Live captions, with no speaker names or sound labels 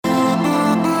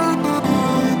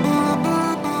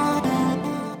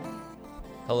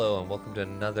welcome to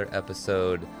another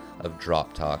episode of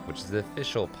Drop Talk, which is the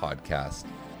official podcast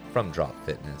from Drop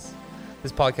Fitness.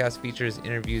 This podcast features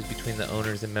interviews between the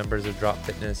owners and members of Drop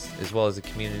Fitness, as well as the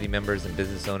community members and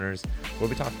business owners, where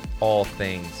we talk all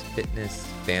things fitness,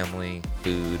 family,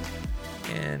 food,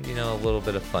 and, a little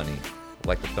bit of funny. I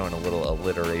like to throw in a little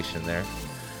alliteration there.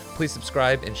 Please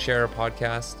subscribe and share our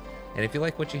podcast. And if you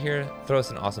like what you hear, throw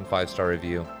us an awesome 5-star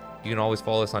review. You can always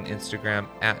follow us on Instagram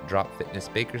at Drop Fitness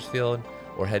Bakersfield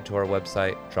or head to our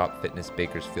website,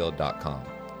 dropfitnessbakersfield.com.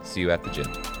 See you at the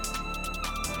gym.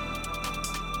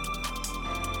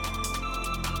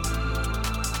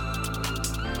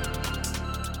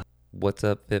 What's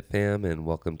up, Fit Fam, and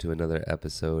welcome to another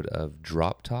episode of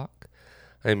Drop Talk.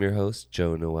 I'm your host,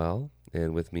 Joe Noel,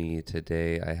 and with me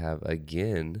today I have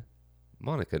again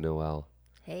Monica Noel.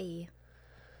 Hey.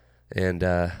 And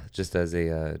just as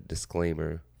a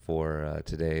disclaimer for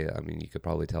today, you could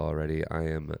probably tell already, I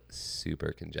am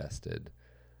super congested,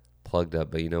 plugged up.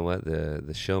 But you know what?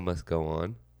 The show must go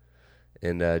on.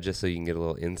 And just so you can get a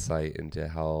little insight into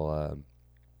how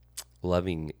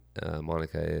loving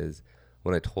Monica is,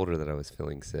 when I told her that I was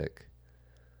feeling sick,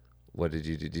 what did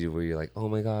you do? Were you like, oh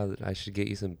my God, I should get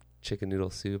you some chicken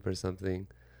noodle soup or something?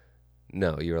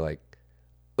 No, you were like,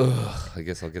 ugh, I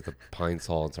guess I'll get the Pine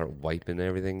Sol and start wiping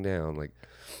everything down.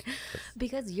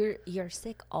 Because you're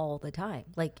sick all the time.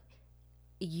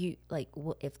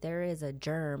 If there is a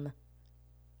germ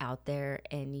out there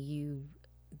and you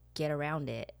get around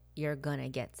it, you're gonna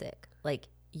get sick.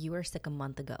 You were sick a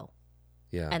month ago.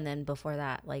 Yeah. And then before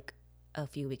that, a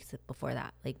few weeks before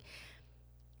that,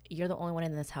 you're the only one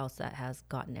in this house that has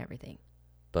gotten everything.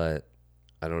 But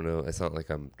I don't know. It's not like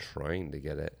I'm trying to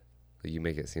get it. You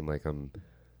make it seem like I'm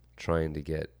trying to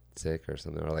get sick or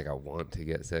something, or like I want to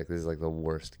get sick. This is like the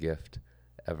worst gift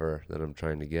ever that I'm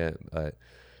trying to get. But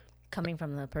coming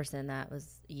from the person that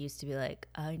was used to be like,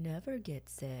 I never get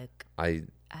sick. I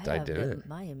didn't.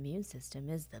 My immune system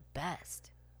is the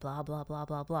best. Blah blah blah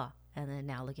blah blah. And then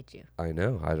now look at you. I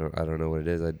know. I don't know what it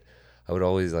is. I would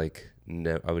always I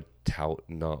would tout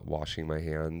not washing my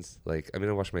hands. I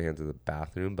wash my hands in the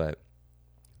bathroom, but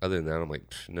other than that, I'm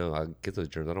like, no, I'll get those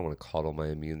germs. I don't want to coddle my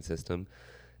immune system.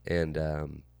 And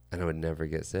I would never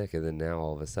get sick. And then now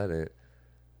all of a sudden,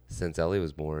 since Ellie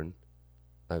was born,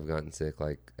 I've gotten sick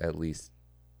at least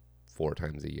 4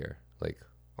 times a year,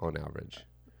 on average.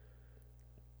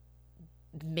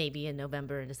 Maybe in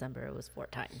November and December it was 4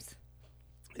 times.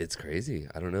 It's crazy.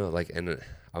 I don't know. And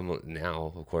I'm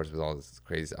now, of course, with all this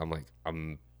crazy,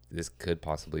 this could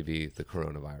possibly be the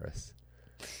coronavirus.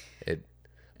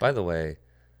 By the way,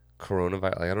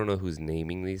 coronavirus, I don't know who's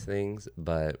naming these things,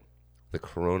 but the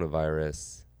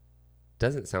coronavirus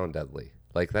doesn't sound deadly.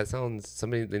 That sounds, they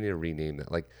need to rename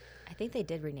that. I think they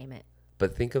did rename it.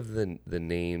 But think of the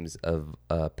names of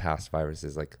past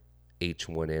viruses, like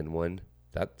H1N1.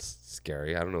 That's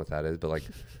scary. I don't know what that is, but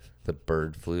the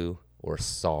bird flu or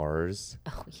SARS.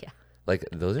 Oh, yeah.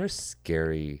 Those are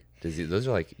scary diseases. Those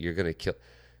are you're going to kill.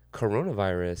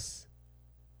 Coronavirus,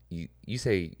 you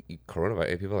say coronavirus,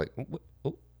 and people are like,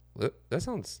 oh, that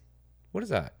sounds, what is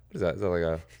that? What is that? Is that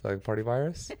like a party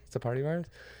virus? It's a party virus?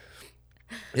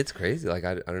 It's crazy. I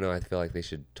don't know. I feel like they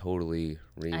should totally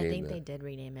rename it. I think they did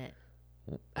rename it.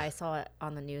 I saw it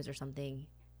on the news or something,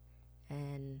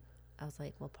 and I was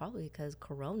like, well, probably because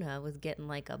Corona was getting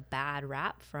a bad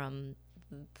rap from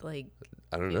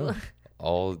I don't know.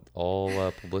 All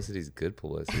publicity is good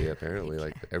publicity, apparently.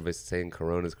 Everybody's saying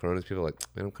Coronas. People are like,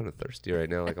 man, I'm kind of thirsty right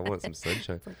now. I want some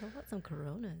sunshine. It's I want some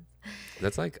Coronas.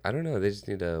 That's I don't know. They just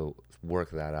need to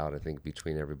work that out, I think,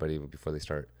 between everybody before they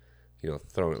start,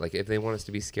 throwing it. If they want us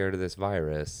to be scared of this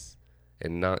virus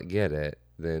and not get it,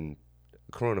 then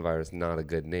coronavirus not a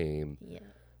good name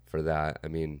for that. I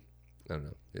don't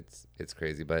know. It's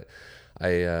crazy, but I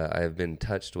have been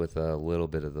touched with a little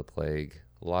bit of the plague.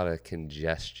 A lot of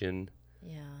congestion.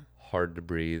 Yeah. Hard to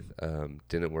breathe.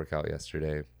 Didn't work out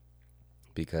yesterday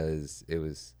because it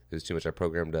was too much. I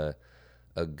programmed a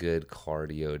good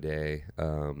cardio day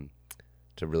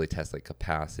to really test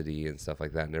capacity and stuff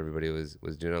like that, and everybody was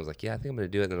doing it. I was like, yeah, I think I'm gonna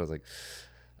do it. And then I was like,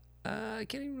 I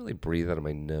can't even really breathe out of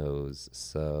my nose.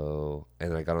 So,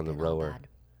 and then I got on the rower.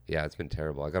 Yeah, it's been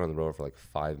terrible. I got on the rower for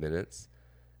 5 minutes,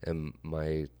 and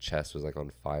my chest was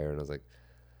on fire, and I was like,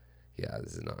 yeah,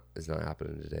 this is not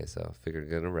happening today. So I figured I'm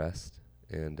gonna rest,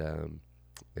 and now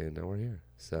we're here.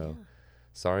 So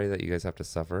sorry that you guys have to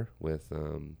suffer with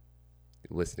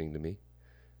listening to me.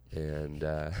 And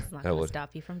it's not gonna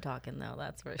stop you from talking, though.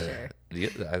 That's for sure.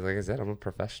 Like I said, I'm a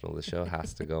professional. The show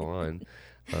has to go on.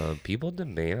 People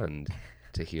demand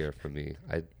to hear from me.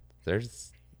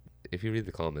 If you read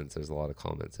the comments, there's a lot of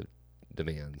comments of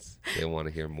demands. They want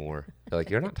to hear more. They're like,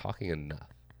 you're not talking enough.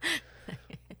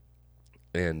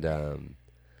 And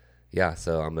yeah,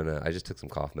 so I just took some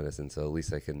cough medicine, so at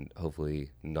least I can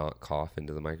hopefully not cough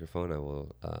into the microphone. I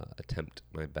will attempt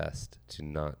my best to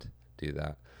not do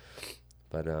that.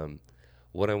 But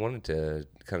what I wanted to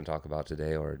kind of talk about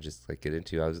today, or just like get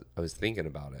into, I was thinking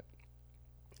about it,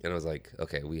 and I was like,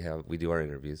 okay, we do our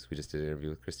interviews. We just did an interview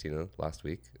with Christina last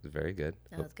week. It was very good.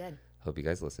 That was good. Hope you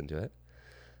guys listened to it.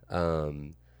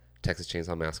 Texas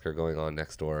Chainsaw Massacre going on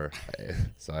next door,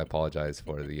 so I apologize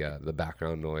for the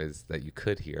background noise that you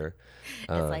could hear. It's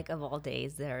like of all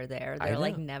days they're there. They're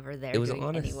like never there. It was doing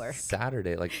on any a work.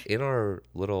 Saturday, like in our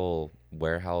little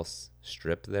warehouse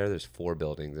strip there. There's 4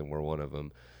 buildings, and we're one of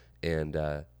them. And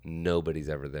nobody's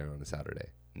ever there on a Saturday.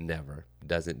 Never.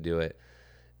 Doesn't do it.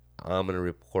 I'm going to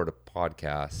record a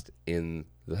podcast in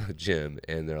the gym,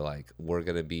 and they're like, we're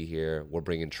going to be here. We're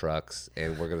bringing trucks,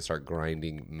 and we're going to start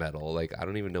grinding metal. Like, I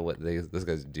don't even know what those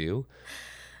guys do.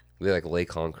 They like lay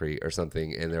concrete or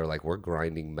something, and they're like, we're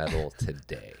grinding metal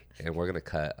today, and we're going to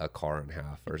cut a car in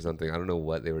half or something. I don't know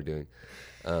what they were doing.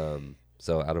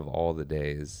 So out of all the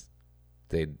days,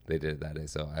 they did it that day.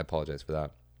 So I apologize for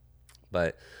that.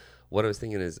 But what I was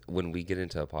thinking is, when we get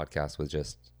into a podcast with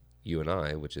just you and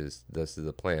I, this is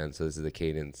the plan. So this is the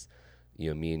cadence,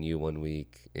 me and you one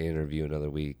week, interview another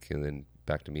week, and then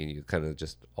back to me and you, kind of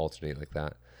just alternate like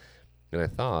that. And I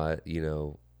thought,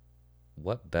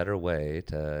 what better way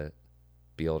to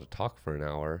be able to talk for an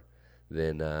hour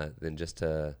than just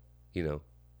to, I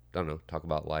don't know, talk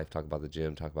about life, talk about the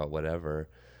gym, talk about whatever,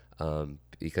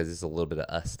 because it's a little bit of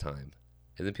us time.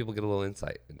 And then people get a little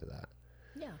insight into that.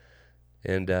 Yeah.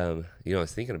 And, I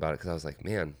was thinking about it because I was like,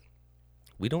 man,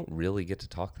 we don't really get to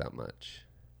talk that much.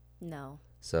 No.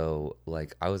 So,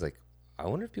 like, I was like, I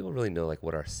wonder if people really know, like,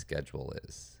 what our schedule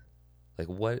is. Like,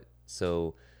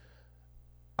 so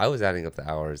I was adding up the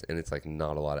hours, and it's, like,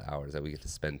 not a lot of hours that we get to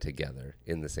spend together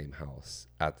in the same house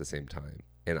at the same time.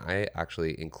 And I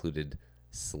actually included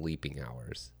sleeping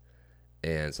hours.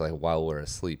 And so, like, while we're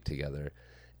asleep together,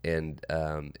 and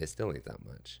it still ain't that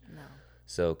much. No.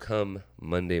 So come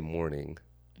Monday morning,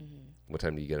 what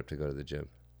time do you get up to go to the gym?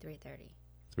 3:30.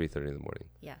 3:30 in the morning.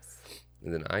 Yes.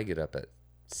 And then I get up at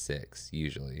 6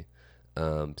 usually,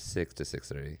 6 to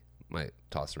 6:30. Might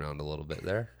toss around a little bit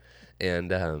there,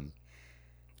 and then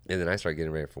I start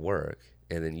getting ready for work.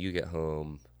 And then you get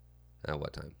home at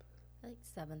what time? Like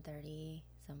 7:30,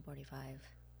 7:45.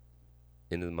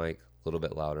 Into the mic, a little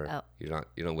bit louder. Oh. You're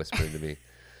not whispering to me.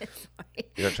 Sorry.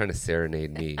 You're not trying to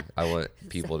serenade me. I want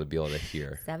people to be able to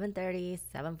hear. 7:30,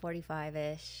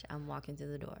 7:45-ish. I'm walking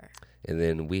through the door. And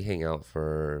then we hang out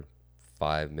for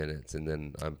 5 minutes, and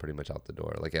then I'm pretty much out the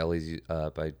door. Like, Ellie's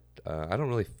up. I don't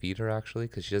really feed her, actually,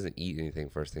 because she doesn't eat anything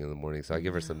first thing in the morning. So I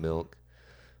give her some milk,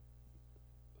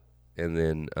 and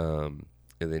then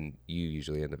you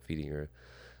usually end up feeding her.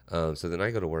 So then I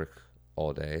go to work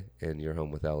all day, and you're home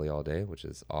with Ellie all day, which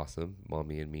is awesome.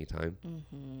 Mommy and me time.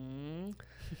 Mm-hmm.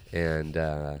 And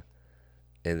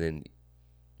then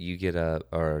you get up,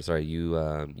 or sorry, you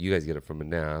guys get up from a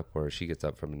nap, or she gets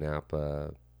up from a nap.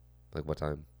 Like what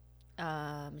time?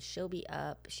 She'll be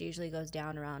up. She usually goes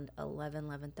down around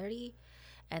 11:30,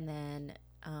 and then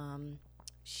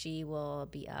she will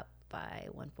be up by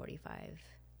 1:45,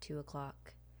 2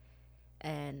 o'clock.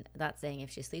 And that's saying if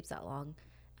she sleeps that long.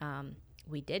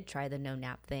 We did try the no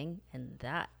nap thing, and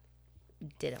that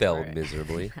didn't Failed work.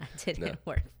 miserably. That didn't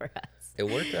work for us. It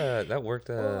worked. That worked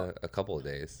Well, a couple of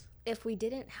days. If we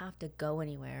didn't have to go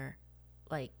anywhere,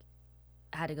 like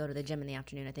had to go to the gym in the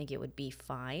afternoon, I think it would be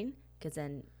fine, because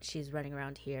then she's running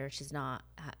around here. She's not,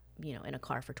 in a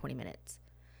car for 20 minutes,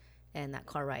 and that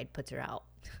car ride puts her out.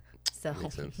 So,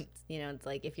 Makes sense. It's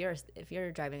like if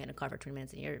you're driving in a car for 20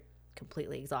 minutes and you're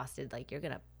completely exhausted, like you're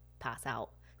gonna pass out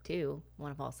too,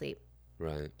 want to fall asleep.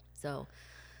 Right. So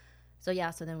yeah.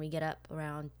 So then we get up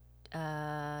around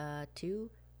 2,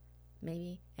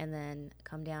 maybe, and then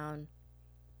come down,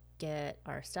 get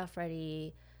our stuff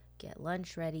ready, get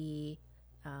lunch ready.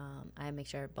 I make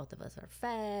sure both of us are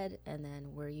fed, and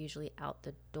then we're usually out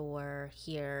the door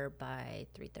here by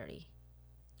 3:30.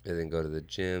 And then go to the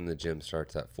gym. The gym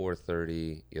starts at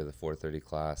 4:30. You have the 4:30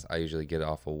 class. I usually get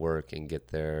off of work and get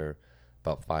there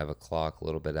about 5 o'clock, a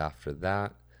little bit after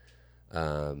that.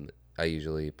 I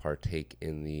usually partake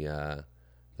in the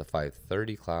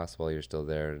 5:30 class while you're still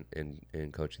there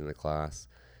and coaching the class.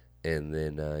 And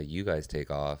then you guys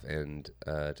take off and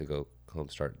to go home,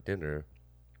 start dinner.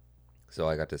 So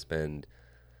I got to spend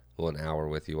an hour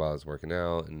with you while I was working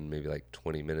out, and maybe like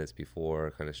 20 minutes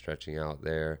before, kind of stretching out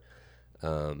there.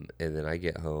 And then I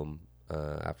get home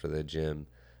after the gym,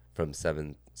 from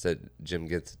 7. So gym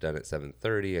gets done at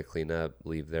 7:30. I clean up,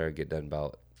 leave there, get done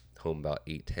about home about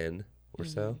 8:10 or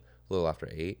so, a little after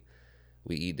 8.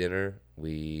 We eat dinner.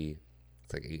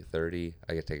 It's like 8:30.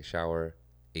 I get to take a shower.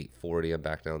 8:40. I'm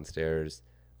back downstairs.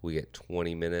 We get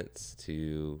 20 minutes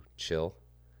to chill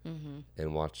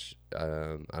and watch. I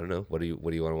don't know. What do you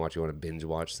want to watch? You want to binge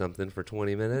watch something for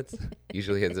 20 minutes?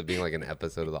 Usually ends up being like an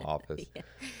episode of The Office. Yeah.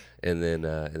 And then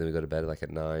we go to bed like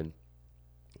at 9,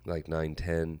 like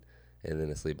 9:10, and then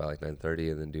asleep by like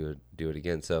 9:30, and then do it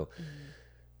again. So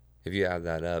if you add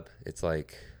that up, it's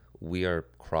like we are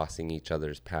crossing each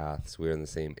other's paths. We're in the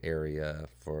same area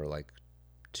for like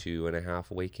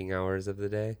 2.5 waking hours of the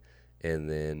day, and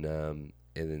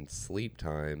then sleep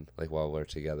time, like while we're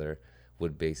together,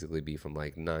 would basically be from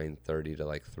like 9:30 to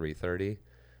like 3:30,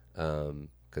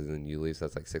 because then you leave, so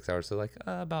that's like 6 hours. So like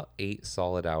about 8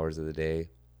 solid hours of the day,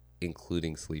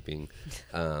 including sleeping,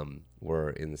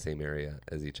 we're in the same area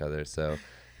as each other. So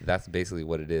that's basically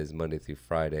what it is, Monday through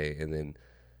Friday. And then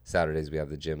Saturdays we have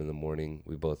the gym in the morning.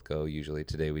 We both go. Usually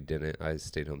today we didn't. I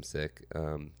stayed home sick,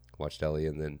 watched Ellie,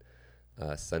 and then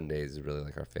Sundays is really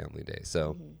like our family day.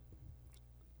 So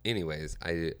anyways,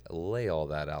 I lay all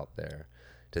that out there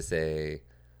to say,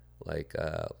 like,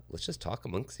 let's just talk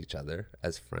amongst each other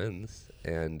as friends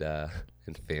and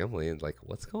family, and like,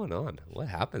 what's going on? What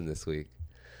happened this week?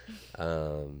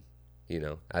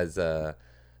 As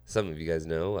some of you guys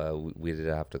know, we did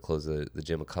have to close the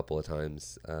gym a couple of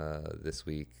times this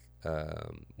week,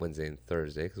 Wednesday and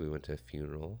Thursday, because we went to a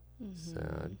funeral.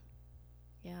 Sad.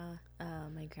 Yeah,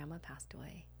 my grandma passed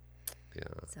away. Yeah.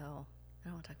 So I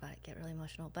don't want to talk about it, get really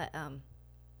emotional, but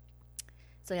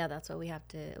so yeah, that's what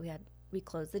we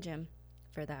closed the gym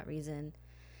for that reason.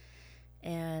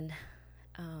 And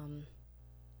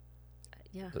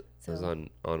yeah, so it was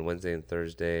on Wednesday and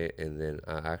Thursday, and then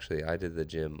I did the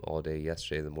gym all day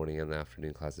yesterday, the morning and the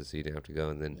afternoon classes, so you didn't have to go.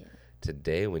 And then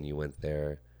today when you went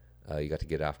there, you got to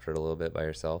get after it a little bit by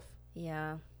yourself.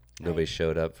 Yeah. Nobody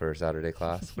showed up for Saturday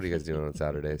class. What are you guys doing on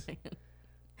Saturdays?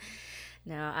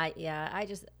 No, I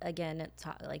just, again, it's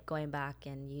like going back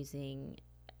and using,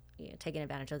 taking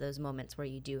advantage of those moments where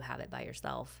you do have it by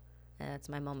yourself. That's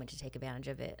my moment to take advantage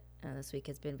of it. This week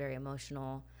has been very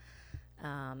emotional,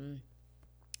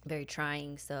 very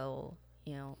trying. So,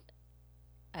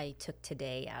 I took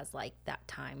today as like that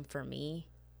time for me.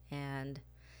 And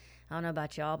I don't know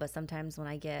about y'all, but sometimes when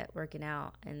I get working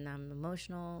out and I'm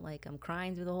emotional, like I'm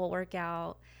crying through the whole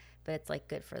workout, but it's like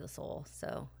good for the soul.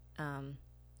 So,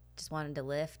 just wanted to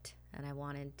lift, and I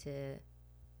wanted to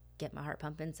get my heart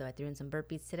pumping, so I threw in some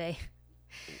burpees today.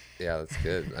 Yeah, that's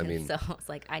good. I mean, so it's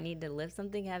like I need to lift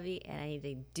something heavy and I need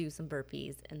to do some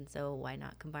burpees, and so why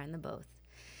not combine them both?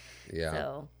 Yeah.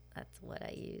 So that's what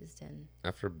I used. And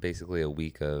after basically a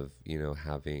week of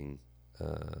having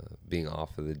being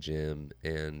off of the gym,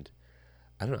 and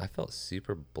I don't know, I felt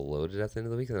super bloated at the end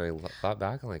of the week, and then I thought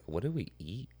back, I'm like, what did we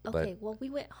eat? Okay, well, we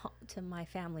went home to my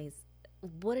family's.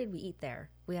 What did we eat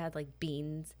there? We had like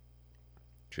beans.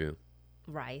 True.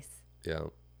 Rice. Yeah.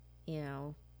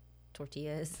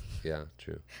 Tortillas. Yeah,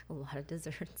 true. A lot of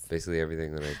desserts. Basically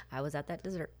everything that I was at that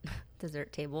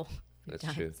dessert table.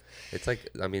 That's true. It's like,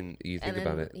 I mean, you think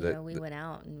about it. We went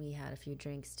out and we had a few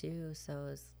drinks too. So it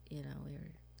was, we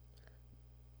were,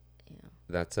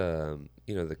 That's,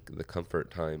 the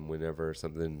comfort time whenever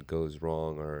something goes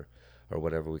wrong or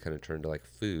whatever, we kind of turn to like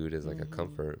food as like a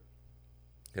comfort.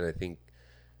 And I think,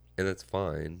 and that's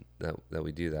fine that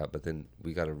we do that, but then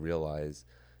we got to realize,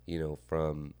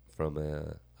 from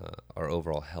our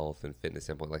overall health and fitness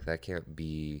standpoint, like that can't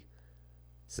be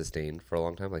sustained for a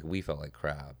long time. Like we felt like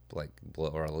crap,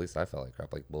 or at least I felt like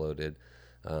crap, like bloated,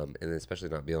 and then especially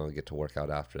not being able to get to work out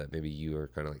after that. Maybe you were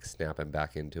kind of like snapping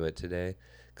back into it today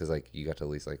because like you got to at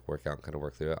least like work out and kind of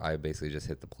work through it. I basically just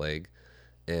hit the plague,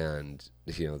 and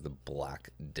the Black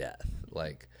Death,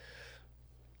 like.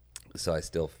 So I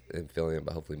still am feeling it,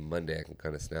 but hopefully Monday I can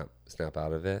kind of snap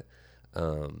out of it.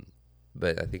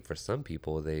 But I think for some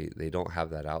people, they don't have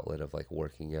that outlet of like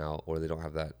working out, or they don't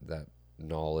have that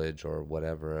knowledge or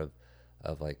whatever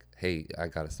of like, hey, I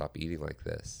got to stop eating like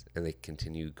this. And they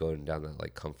continue going down that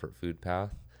like comfort food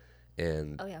path.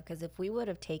 And oh yeah, because if we would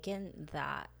have taken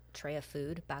that tray of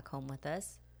food back home with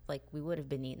us, like we would have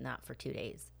been eating that for 2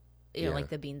 days. Like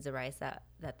the beans, the rice that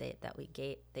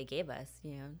they gave us.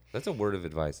 That's a word of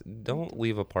advice. Don't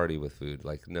leave a party with food.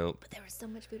 Like, no. But there was so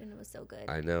much food and it was so good.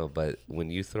 I know, but when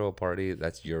you throw a party,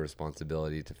 that's your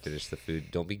responsibility to finish the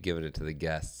food. Don't be giving it to the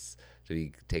guests to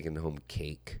be taking home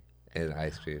cake and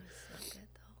ice cream. It was so good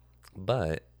though.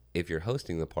 But if you're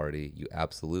hosting the party, you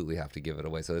absolutely have to give it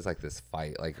away. So it's like this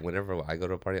fight. Like whenever I go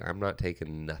to a party, I'm not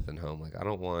taking nothing home. Like I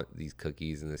don't want these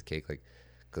cookies and this cake. Like,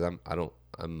 because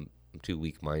I'm too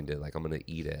weak minded. Like I'm gonna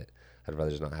eat it. I'd rather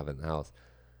just not have it in the house.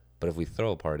 But if we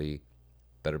throw a party,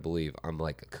 better believe I'm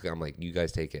like you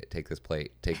guys take it, take this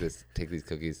plate, take these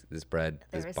cookies, this bread,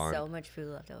 There this was bond. so much food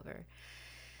left over.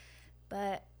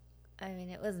 But I mean,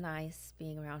 it was nice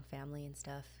being around family and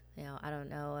stuff. You know, I don't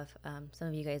know if some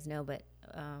of you guys know, but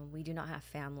we do not have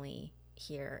family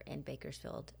here in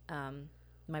Bakersfield.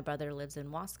 My brother lives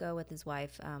in Wasco with his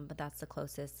wife, but that's the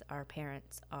closest. Our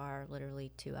parents are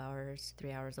literally 2 hours,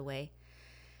 3 hours away.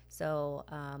 So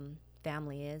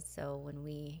family is. So when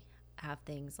we have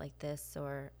things like this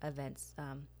or events,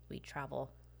 we travel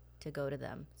to go to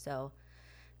them. So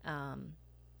um,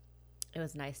 it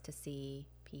was nice to see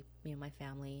people, you know, my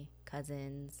family,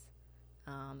 cousins.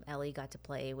 Ellie got to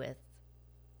play with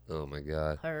Oh my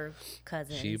god, her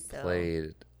cousins. she So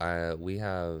played. We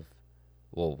have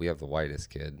the whitest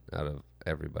kid out of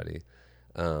everybody,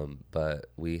 but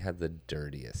we had the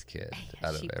dirtiest kid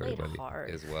out of she played everybody hard.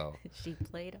 as well. She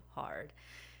played hard.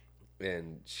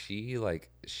 And she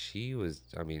was,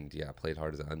 I mean, yeah, played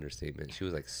hard is an understatement. She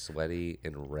was like sweaty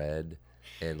and red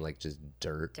and like just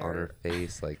dirt on her Dirt.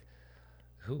 face. Like,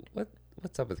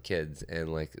 what's up with kids?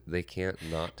 And like, they can't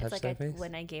not touch It's their like face.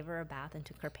 when I gave her a bath and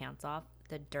took her pants off,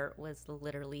 the dirt was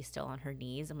literally still on her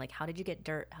knees. I'm like, how did you get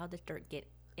dirt? How did dirt get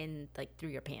in like through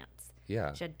your pants?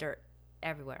 Yeah. She had dirt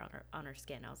everywhere on her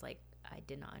skin. I was like, I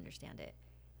did not understand it.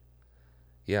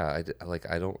 Yeah.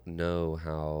 I don't know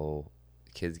how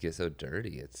kids get so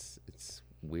dirty. It's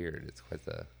weird. It's quite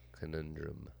the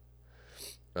conundrum.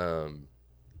 Um,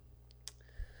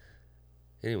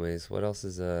 anyways, what else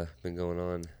has been going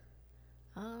on?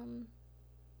 Um,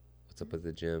 What's up with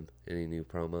the gym? Any new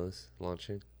promos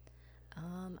launching?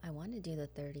 I want to do the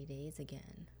 30 days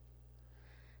again.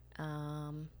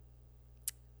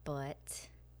 But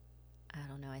I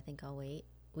don't know. I think I'll wait.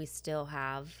 We still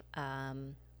have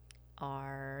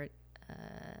our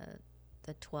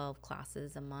the 12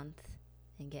 classes a month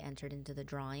and get entered into the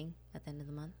drawing at the end of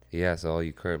the month. Yeah, so all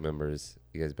you current members,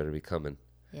 you guys better be coming.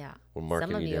 Yeah. We're marking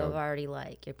Some of you down. have already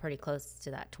you're pretty close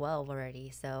to that 12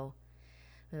 already. So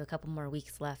we have a couple more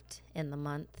weeks left in the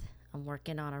month. I'm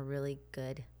working on a really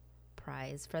good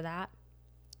prize for that.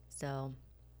 So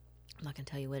I'm not going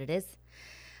to tell you what it is.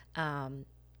 I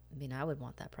mean, I would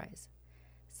want that prize.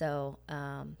 So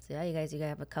yeah, you guys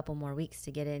have a couple more weeks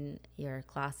to get in your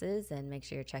classes and make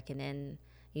sure you're checking in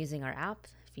using our app.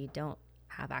 If you don't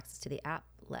have access to the app,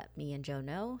 let me and Joe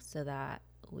know so that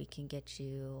we can get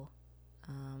you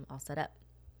all set up.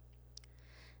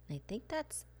 And I think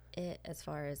that's it as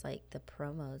far as like the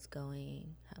promos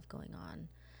going on.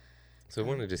 So I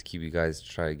want to just keep you guys,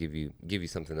 try to give you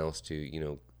something else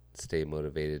to, stay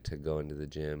motivated to go into the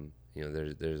gym.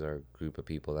 There's our group of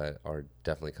people that are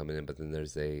definitely coming in, but then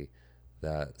there's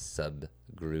that sub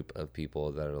group of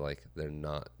people that are like, they're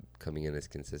not coming in as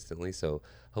consistently. So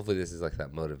hopefully this is like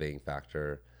that motivating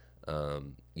factor.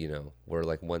 We're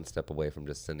like one step away from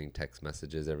just sending text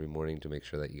messages every morning to make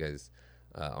sure that you guys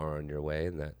are on your way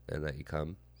and that you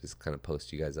come. Just kind of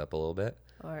post you guys up a little bit.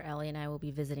 Or Ellie and I will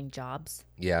be visiting jobs.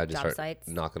 Yeah, just job start sites.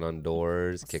 knocking on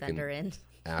doors, Send her in.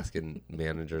 asking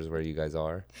managers where you guys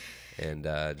are, and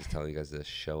just telling you guys to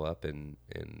show up and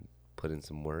put in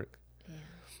some work.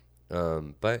 Yeah.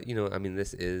 But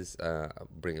this is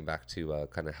bringing back to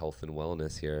kind of health and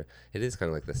wellness here. It is kind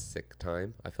of like the sick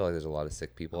time. I feel like there's a lot of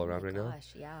sick people around right now.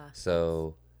 Yeah.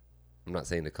 So I'm not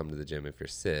saying to come to the gym if you're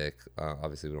sick.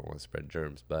 Obviously, we don't want to spread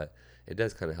germs, but it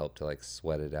does kind of help to like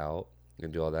sweat it out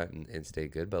and do all that and stay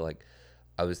good. But like,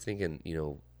 I was thinking,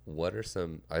 what are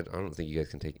some? I don't think you guys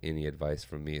can take any advice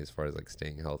from me as far as like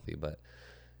staying healthy. But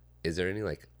is there any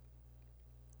like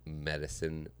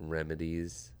medicine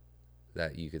remedies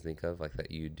that you could think of, like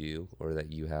that you do or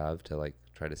that you have to like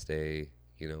try to stay,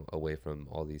 away from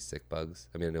all these sick bugs?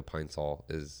 I mean, I know Pine Sol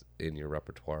is in your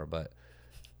repertoire, but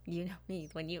you know me,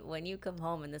 when you come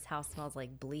home and this house smells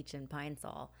like bleach and Pine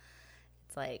Sol,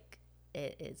 it's like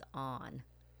it is on.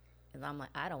 And I'm like,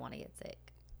 I don't want to get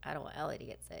sick. I don't want Ellie to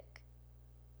get sick.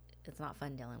 It's not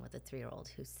fun dealing with a 3-year-old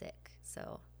who's sick.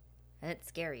 So, and it's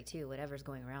scary too. Whatever's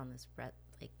going around this breath,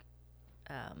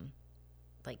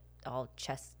 like all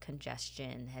chest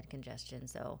congestion, head congestion.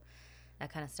 So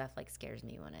that kind of stuff like scares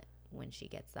me when she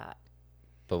gets that.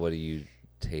 But what do you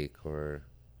take or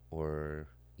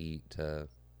eat to,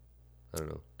 I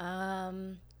don't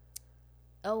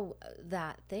know.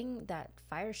 That thing, that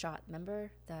fire shot,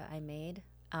 remember that I made?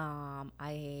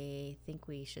 I think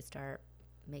we should start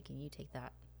making you take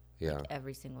that. Yeah. Like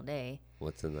every single day.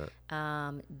 What's in that?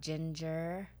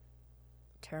 Ginger,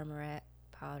 turmeric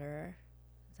powder.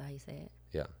 Is that how you say it?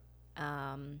 Yeah.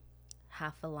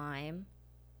 Half a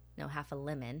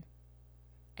lemon,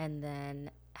 and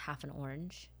then half an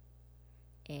orange,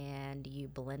 and you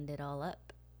blend it all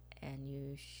up and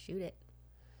you shoot it.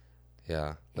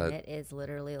 Yeah. And it is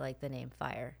literally like the name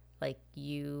fire. Like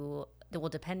well,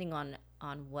 depending on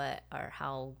what or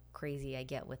how crazy I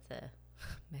get with the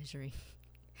measuring,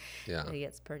 Yeah. it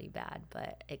gets pretty bad,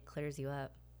 but it clears you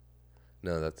up.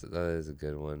 No, that is a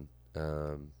good one.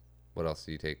 What else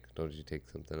do you take? Don't you take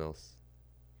something else?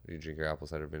 You drink your apple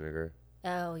cider vinegar?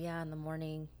 Oh yeah, in the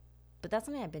morning. But that's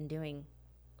something I've been doing,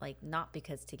 like not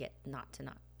because to not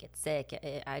get sick.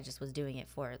 I just was doing it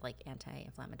for like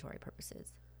anti-inflammatory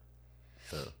purposes.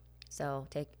 Oh. So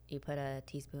you put a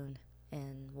teaspoon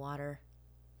in water,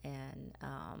 and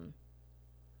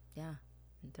yeah,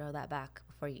 and throw that back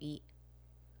before you eat.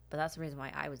 But that's the reason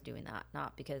why I was doing that,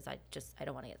 not because I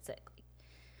don't want to get sick.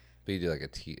 But you do like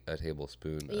a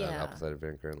tablespoon of Yeah. apple cider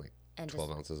vinegar and like And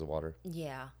 12 ounces of water.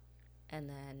 Yeah, and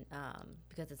then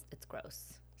because it's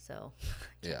gross, so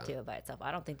I Yeah. can't do it by itself.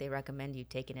 I don't think they recommend you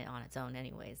taking it on its own,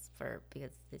 anyways,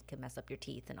 because it can mess up your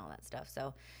teeth and all that stuff.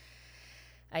 So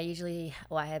I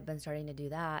have been starting to do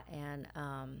that,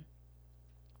 and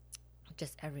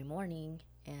just every morning,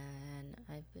 and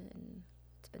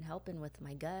it's been helping with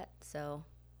my gut. So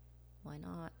why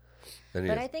not?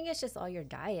 But I think it's just all your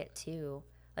diet too.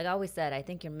 Like I always said, I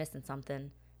think you're missing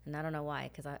something. And I don't know why,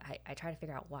 because I try to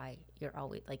figure out why you're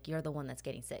always, like, you're the one that's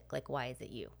getting sick. Like, why is it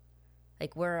you?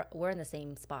 Like, we're in the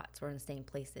same spots. We're in the same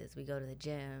places. We go to the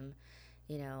gym.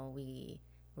 You know,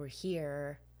 we're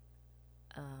here.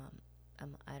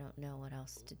 I don't know what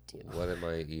else to do. What am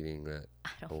I eating that?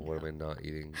 I don't Or what know. am I not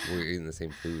eating? We're eating the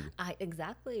same food.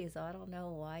 Exactly. So I don't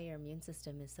know why your immune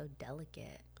system is so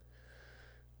delicate.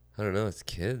 I don't know. It's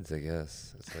kids, I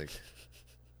guess. It's like,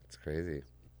 it's crazy.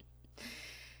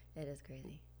 It is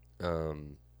crazy.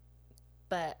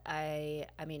 But I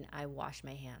mean, I wash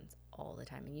my hands all the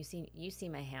time, and you see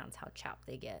my hands, how chapped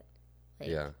they get. Like,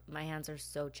 Yeah. My hands are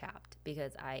so chapped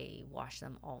because I wash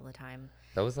them all the time.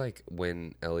 That was like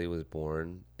when Ellie was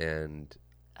born, and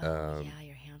Yeah,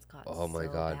 your hands got oh my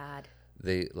so God. bad.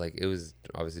 It was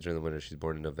obviously during the winter. She's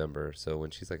born in November, so when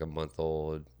she's like a month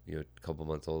old, a couple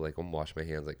months old, like I'm washing my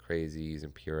hands like crazy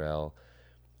using Purell,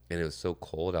 and it was so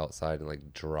cold outside and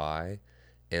like dry,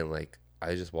 and like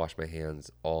I just washed my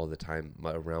hands all the time.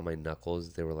 Around my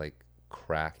knuckles, they were like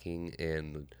cracking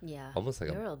and Yeah, almost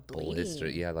like you're a all blister.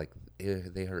 bleeding. Yeah, like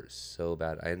they hurt so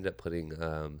bad. I ended up putting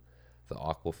the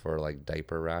Aquaphor like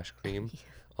diaper rash cream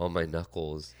on my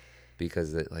knuckles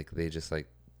because they just like.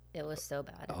 It was so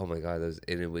bad. Oh my God, and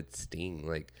it would sting.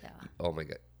 Like, Yeah. oh my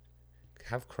God,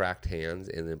 have cracked hands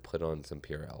and then put on some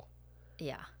Purell.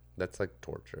 Yeah, That's like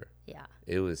torture. yeah.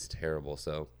 It was terrible.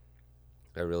 So,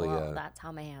 I really. Well, that's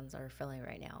how my hands are feeling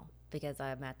right now, because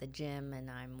I'm at the gym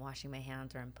and I'm washing my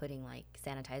hands, or I'm putting like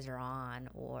sanitizer on,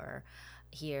 or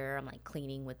here I'm like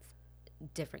cleaning with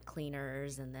different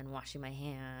cleaners and then washing my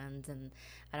hands, and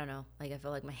I don't know, like I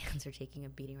feel like my hands are taking a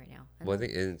beating right now. Well, I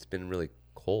think it's been really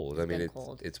cold. I mean,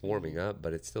 cold. it's warming up,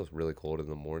 but it's still really cold in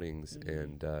the mornings,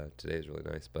 and today's really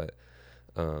nice. But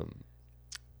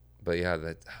yeah,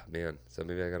 man. So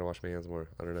maybe I gotta wash my hands more.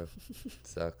 I don't know. It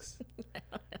sucks.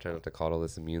 Try not to coddle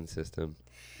this immune system.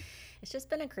 It's just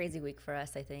been a crazy week for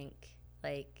us, I think.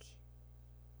 Like,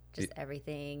 just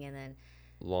everything, and then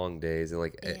Long days, and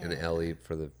like and Yeah. Ellie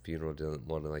for the funeral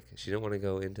she didn't want to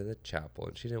go into the chapel,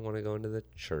 and she didn't want to go into the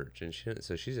church, and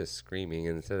so she's just screaming,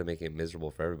 and instead of making it miserable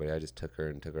for everybody, I just took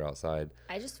her outside.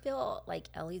 I just feel like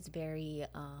Ellie's very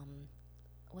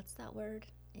what's that word?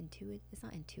 Intuitive. It's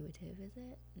not intuitive, is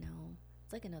it? No,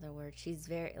 it's like another word. She's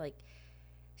very like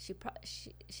she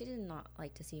did not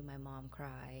like to see my mom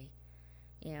cry.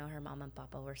 You know, her mom and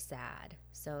papa were sad,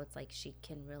 so it's like she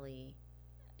can really,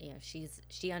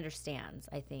 she understands,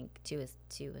 I think, to a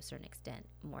certain extent,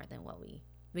 more than what we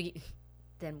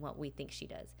think she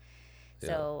does. Yeah.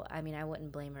 So I mean, I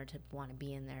wouldn't blame her to want to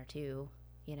be in there too,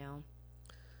 and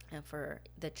for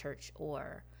the church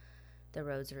or the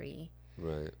rosary.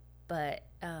 Right. But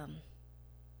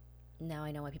now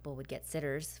I know why people would get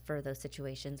sitters for those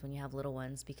situations when you have little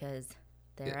ones, because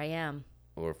there I am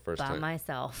We're by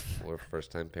myself. We're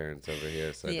first time parents over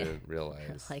here, so Yeah. I didn't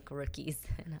realize. Like rookies,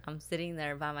 and I'm sitting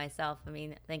there by myself. I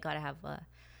mean, thank God I have a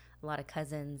lot of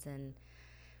cousins and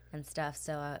stuff,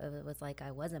 so it was like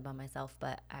I wasn't by myself,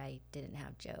 but I didn't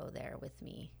have Joe there with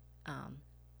me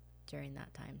during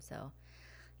that time. So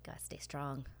gotta stay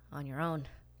strong on your own.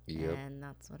 Yep. And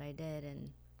that's what I did.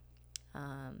 And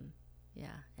yeah,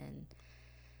 and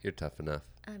You're tough enough.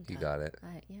 I'm You tough. got it.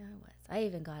 I was. I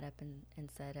even got up and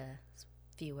said a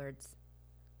few words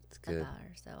It's good. about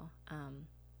her. So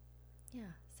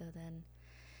yeah. So then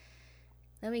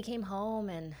we came home,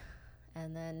 and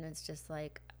then it's just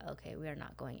like okay, we are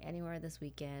not going anywhere this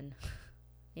weekend.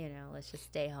 Let's just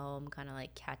stay home, kind of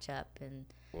like catch up and.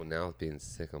 Well, now with being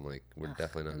sick, I'm like, we're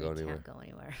definitely not going anywhere. Can't go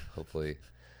anywhere. Hopefully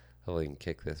we can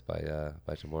kick this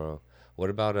by tomorrow. What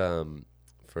about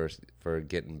for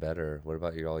getting better? What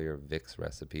about all your Vicks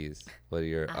recipes? What are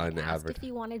your I asked if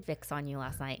you wanted Vicks on you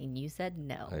last night, and you said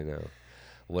no. I know.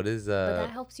 What is But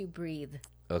that helps you breathe.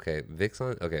 Okay,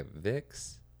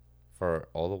 Vicks for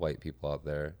all the white people out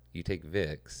there. You take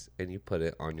Vicks and you put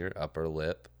it on your upper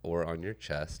lip or on your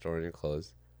chest or on your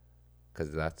clothes.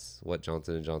 Because that's what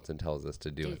Johnson & Johnson tells us to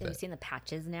do with it. Have you seen the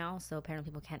patches now? So apparently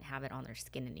people can't have it on their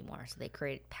skin anymore. So they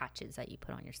create patches that you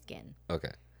put on your skin.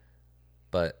 Okay.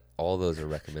 But all those are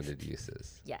recommended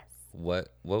uses. Yes.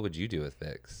 What would you do with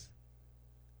Vicks?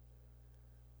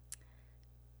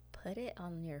 Put it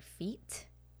on your feet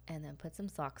and then put some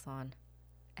socks on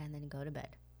and then go to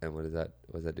bed. And what does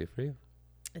that do for you?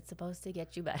 It's supposed to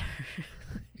get you better.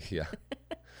 Yeah.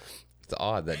 It's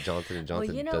odd that Johnson &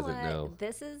 Johnson doesn't know.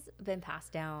 This has been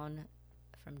passed down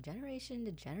from generation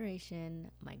to generation.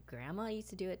 My grandma used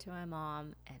to do it to my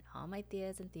mom and all my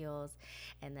tias and tios.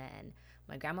 And then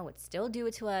my grandma would still do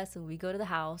it to us when we go to the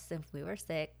house. If we were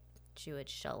sick, she would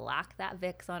shellac that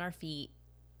Vicks on our feet,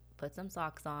 put some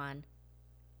socks on,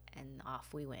 and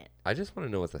off we went. I just want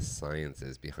to know what the science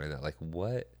is behind that. Like,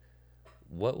 what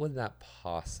would that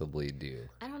possibly do?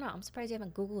 I don't know. I'm surprised you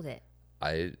haven't Googled it.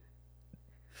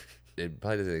 It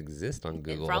probably doesn't exist on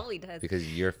Google. It probably does.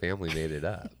 Because your family made it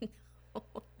up.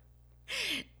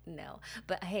 No.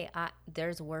 But hey,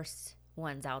 there's worse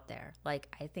ones out there. Like,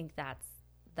 I think that's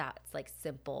like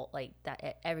simple. Like,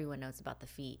 that everyone knows about the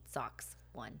feet socks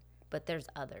one. But there's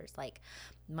others. Like,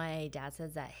 my dad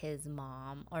says that his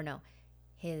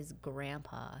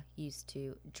grandpa used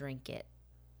to drink it.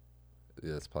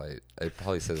 Yeah, it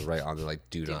probably says right on there, like,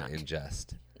 do not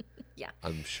ingest. Yeah.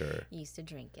 I'm sure. Used to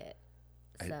drink it.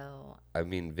 So I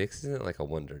mean, Vicks isn't like a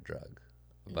wonder drug,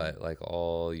 but like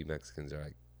all you Mexicans are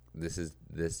like, this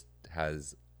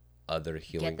has other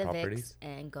healing get the properties. Vicks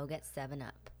and go get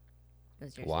 7-Up.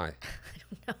 Why?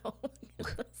 I don't know.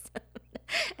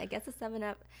 I guess a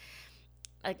 7-Up.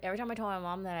 Like, every time I told my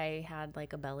mom that I had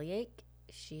like a bellyache,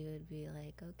 she would be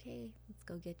like, "Okay, let's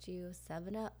go get you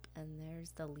 7-Up." And there's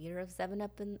the liter of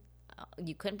 7-Up, and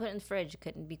you couldn't put it in the fridge; it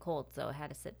couldn't be cold, so it had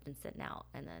to been sitting out.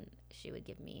 And then she would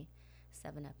give me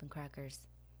 7-Up and crackers.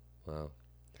 Wow.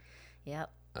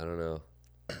 Yep. I don't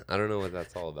know what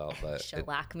that's all about, but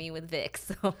shellac me with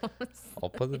Vicks. I'll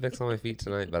put the Vicks on my feet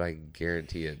tonight, but I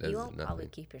guarantee it does You won't nothing. probably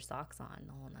keep your socks on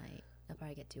the whole night. It'll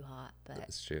probably get too hot, but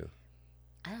that's true.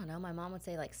 I don't know. My mom would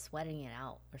say like sweating it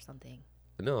out or something.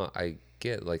 No, I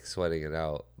get like sweating it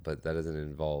out, but that doesn't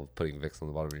involve putting Vicks on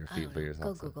the bottom of your feet and putting your socks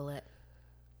on. Go Google it.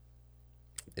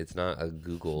 It's not a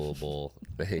Googleable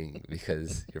thing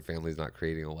because your family's not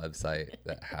creating a website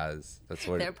that has. That's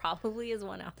where there probably is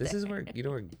one out there. This is where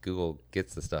where Google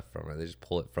gets the stuff from. Right? They just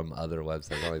pull it from other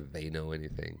websites. Not like they know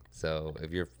anything. So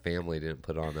if your family didn't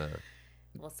put on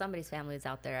somebody's family is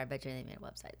out there. I bet you they made a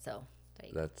website. So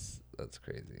that's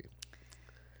crazy.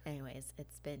 Anyways,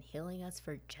 it's been healing us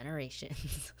for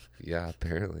generations. Yeah,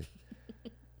 apparently. I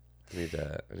need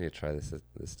to try this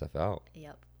stuff out.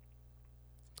 Yep.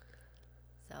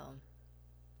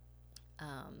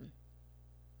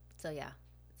 So yeah.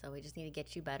 So we just need to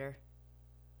get you better.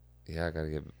 Yeah, I gotta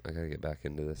get back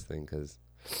into this thing because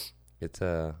it's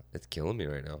killing me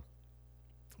right now.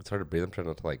 It's hard to breathe. I'm trying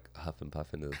not to like huff and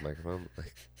puff into this microphone,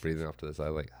 like breathing off to the side,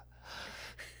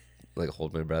 like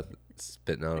hold my breath,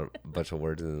 spitting out a bunch of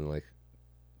words, and then like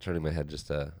turning my head just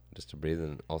to breathe.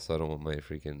 And also, I don't want my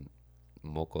freaking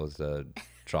mocos to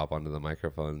drop onto the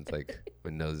microphone. It's like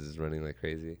my nose is running like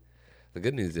crazy. The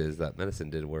good news is that medicine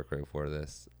did work right before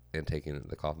this, and taking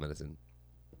the cough medicine,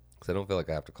 because I don't feel like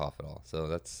I have to cough at all. So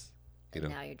that's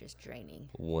now you're just draining.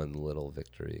 One little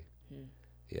victory.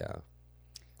 Yeah.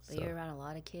 But you're around a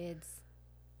lot of kids.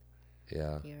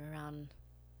 Yeah. You're around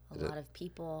a lot of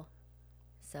people.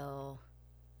 So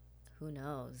who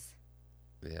knows?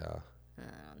 Yeah. I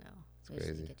don't know. It's we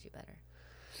crazy. Just get you better.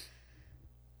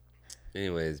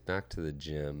 Anyways, back to the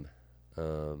gym.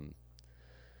 I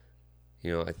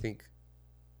think.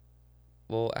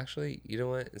 Well, actually, you know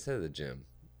what? Instead of the gym,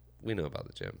 we know about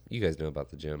the gym. You guys know about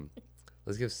the gym.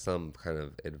 Let's give some kind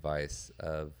of advice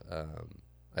of.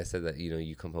 I said that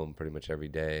you come home pretty much every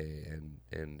day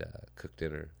and cook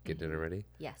dinner, get dinner ready.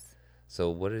 Yes. So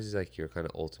what is like your kind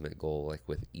of ultimate goal, like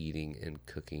with eating and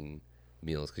cooking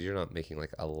meals? Because you're not making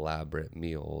like elaborate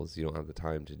meals. You don't have the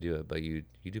time to do it, but you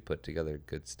do put together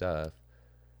good stuff.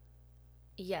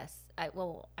 Yes. I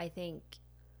think.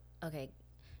 Okay,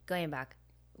 going back,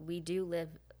 we do live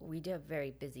we do have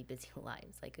very busy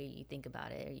lives. Like you think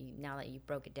about it, now that you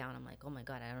broke it down, I'm like, oh my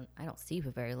god, I don't see you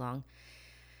for very long.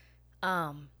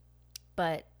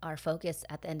 But our focus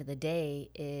at the end of the day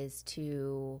is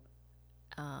to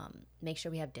make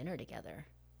sure we have dinner together.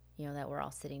 You know, that we're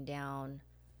all sitting down,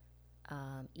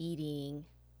 eating.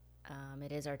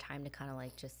 It is our time to kind of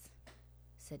like just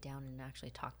sit down and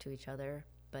actually talk to each other.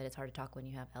 But it's hard to talk when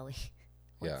you have Ellie.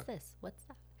 What's this? What's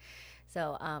that?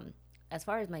 So, as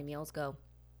far as my meals go,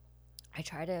 I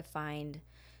try to find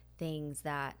things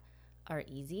that are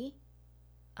easy,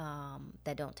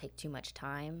 that don't take too much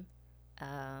time,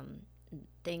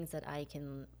 things that I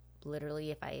can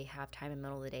literally, if I have time in the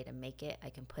middle of the day to make it, I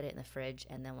can put it in the fridge.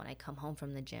 And then when I come home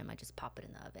from the gym, I just pop it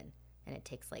in the oven. And it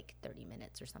takes like 30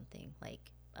 minutes or something, like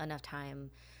enough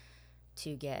time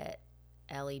to get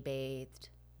Ellie bathed,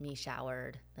 me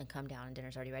showered, then come down and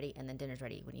dinner's already ready. And then dinner's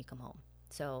ready when you come home.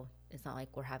 So it's not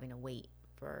like we're having to wait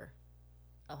for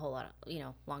a whole lot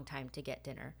of, long time to get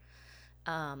dinner.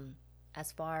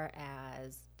 As far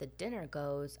as the dinner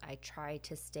goes, I try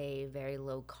to stay very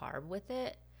low carb with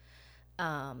it,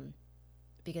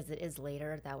 because it is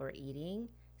later that we're eating.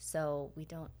 So we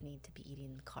don't need to be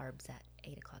eating carbs at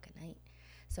 8 o'clock at night.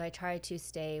 So I try to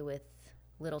stay with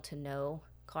little to no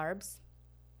carbs.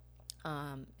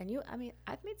 I've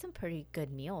made some pretty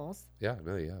good meals. Yeah,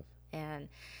 no, you have. And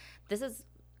this is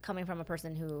coming from a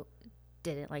person who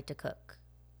didn't like to cook.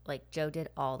 Like Joe did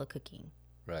all the cooking.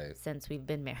 Right. Since we've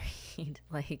been married.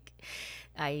 Like,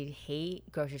 I hate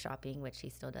grocery shopping, which he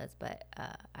still does, but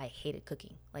I hated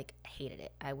cooking. Like, hated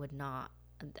it. I would not,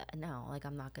 no, like,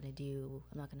 I'm not going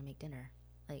to make dinner.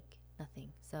 Like,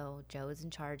 nothing. So Joe is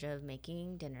in charge of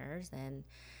making dinners. And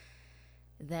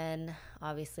then,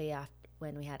 obviously, after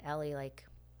when we had Ellie, like,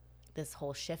 this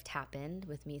whole shift happened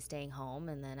with me staying home.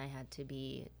 And then I had to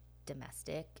be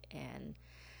domestic and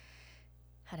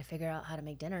had to figure out how to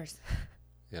make dinners.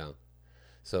 Yeah.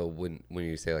 So when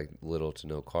you say like little to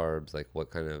no carbs, like what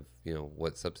kind of,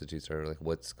 what substitutes are, like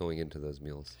what's going into those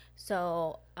meals?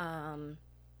 So,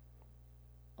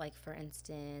 like for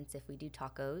instance, if we do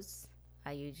tacos,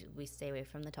 we stay away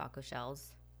from the taco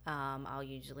shells. I'll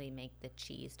usually make the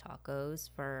cheese tacos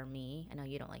for me. I know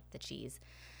you don't like the cheese,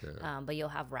 but you'll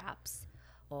have wraps,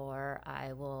 or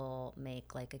I will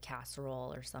make like a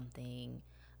casserole or something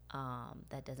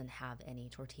that doesn't have any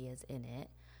tortillas in it.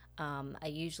 I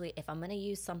usually, if I'm going to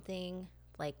use something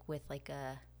like with like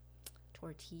a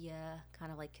tortilla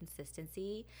kind of like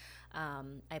consistency,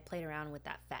 I played around with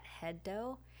that fathead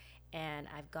dough, and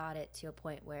I've got it to a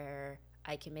point where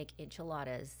I can make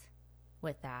enchiladas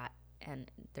with that,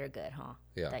 and they're good, huh?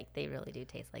 Yeah. Like they really do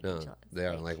taste like No, enchiladas. they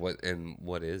are. Like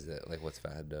what is it? Like what's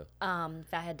fathead dough?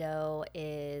 Fathead dough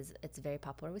it's very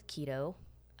popular with keto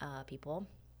people.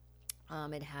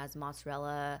 It has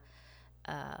mozzarella,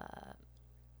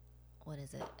 what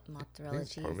is it? Mozzarella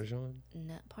cheese.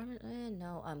 Parmesan?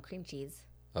 No, cream cheese.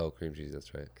 Oh, cream cheese.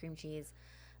 That's right. Cream cheese,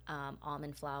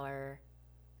 almond flour.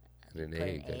 And Put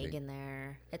an egg in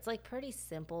there. It's like pretty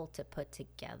simple to put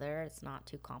together. It's not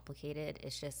too complicated.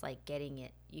 It's just like getting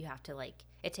it. You have to like.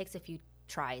 It takes a few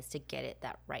tries to get it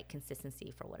that right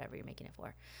consistency for whatever you're making it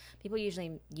for. People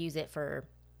usually use it for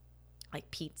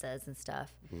like pizzas and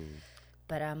stuff.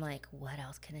 But I'm like, what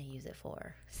else can I use it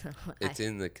for? So it's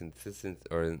in the consistency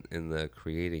or in the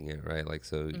creating it, right? Like,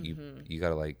 so you got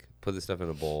to like put the stuff in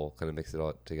a bowl, kind of mix it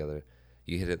all together.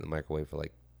 You hit it in the microwave for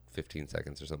like 15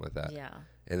 seconds or something like that. Yeah.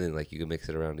 And then like you can mix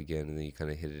it around again, and then you kind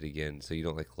of hit it again. So you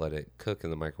don't like let it cook in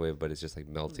the microwave, but it's just like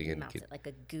melting in. Melts it like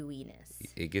a gooiness.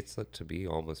 It gets to be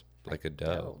almost like a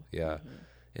dough. Yeah.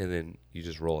 And then you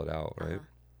just roll it out, right?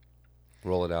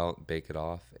 Roll it out, bake it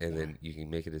off, and then you can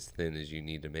make it as thin as you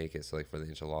need to make it. So like for the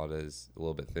enchiladas, a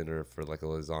little bit thinner. For like a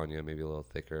lasagna, maybe a little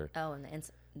thicker. Oh, and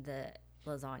the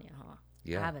lasagna, huh?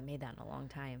 Yeah. I haven't made that in a long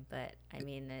time, but I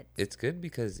mean it's good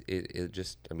because it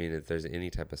just, I mean, if there's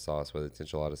any type of sauce, whether it's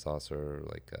enchilada sauce or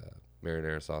like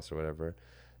marinara sauce or whatever,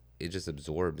 it just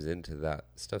absorbs into that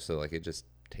stuff. So like it just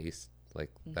tastes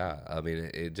like that. I mean,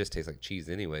 it just tastes like cheese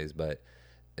anyways, but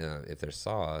if there's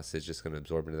sauce, it's just going to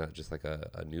absorb into that just like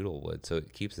a noodle would. So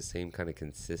it keeps the same kind of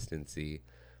consistency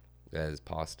as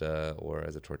pasta or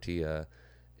as a tortilla,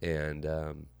 and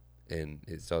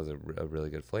it still has a really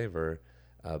good flavor,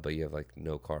 but you have like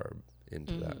no carb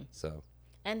into that. So,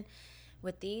 and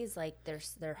with these, like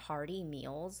they're hearty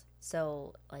meals,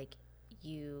 so like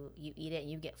you eat it and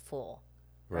you get full,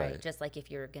 right? Just like if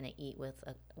you're gonna eat with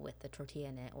the tortilla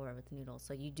in it or with noodles,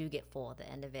 so you do get full at the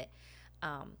end of it.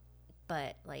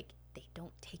 But like they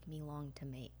don't take me long to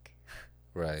make.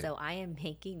 Right. So I am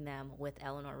making them with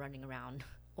Eleanor running around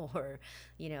or,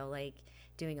 like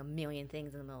doing a million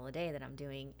things in the middle of the day that I'm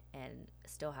doing and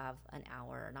still have an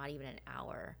hour, not even an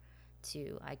hour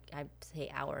I say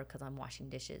hour because I'm washing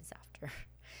dishes after.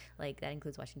 Like that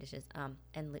includes washing dishes,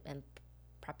 and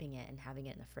prepping it and having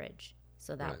it in the fridge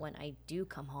so that Right. when I do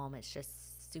come home, it's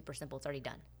just super simple. It's already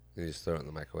done. You just throw it in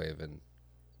the microwave and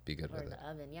be good Or with it. the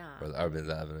oven, yeah. Or the oven,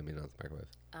 the oven. I mean, not the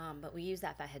microwave. But we use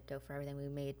that fathead dough for everything. We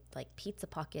made like pizza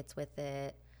pockets with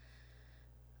it.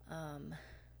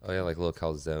 Oh yeah, like little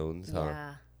calzones, huh?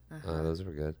 Yeah. Uh-huh. Those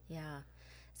were good. Yeah.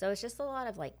 So it's just a lot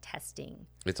of like testing.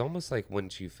 It's almost like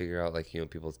once you figure out, like,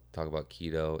 people talk about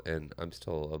keto, and I'm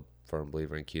still a firm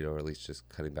believer in keto, or at least just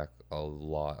cutting back a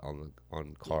lot on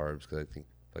carbs, because I think,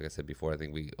 like I said before, I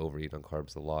think we overeat on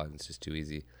carbs a lot, and it's just too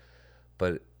easy.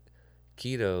 But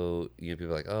keto, people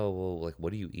are like, oh well, like,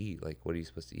 what do you eat? Like, what are you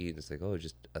supposed to eat? And it's like, oh,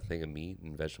 just a thing of meat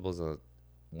and vegetables. And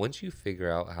once you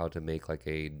figure out how to make like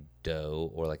a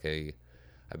dough, or like I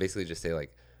basically just say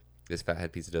like, this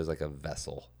fathead pizza dough is like a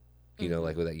vessel,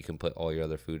 like that you can put all your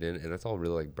other food in, and that's all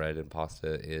really like bread and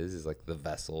pasta is like the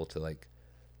vessel to like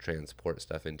transport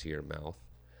stuff into your mouth.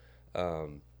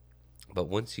 But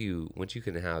once you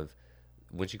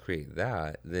create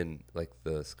that, then like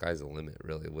the sky's the limit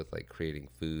really, with like creating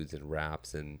foods and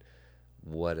wraps and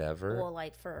whatever. Well,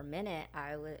 like for a minute,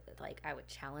 I would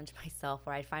challenge myself,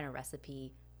 where I'd find a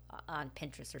recipe on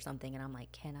Pinterest or something, and I'm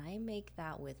like, can I make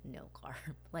that with no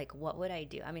carb? Like, what would I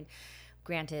do? I mean,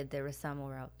 granted, there was some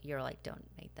where you're like, don't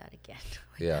make that again.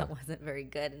 Like, Yeah. that wasn't very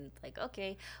good, and it's like,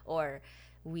 okay. Or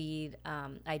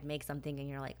I'd make something, and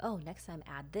you're like, oh, next time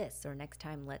add this, or next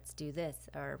time let's do this,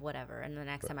 or whatever. And the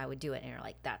next time I would do it, and you're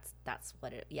like, that's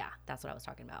what it. Yeah, that's what I was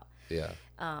talking about. Yeah.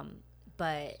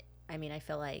 But I mean, I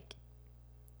feel like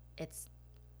it's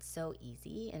so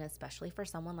easy, and especially for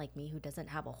someone like me who doesn't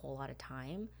have a whole lot of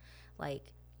time,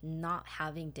 like not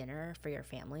having dinner for your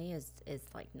family is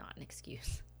like not an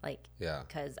excuse. Like, Yeah.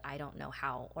 because I don't know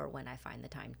how or when I find the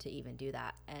time to even do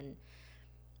that, and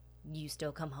you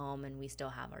still come home and we still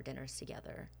have our dinners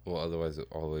together. Well, otherwise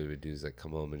all we would do is like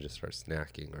come home and just start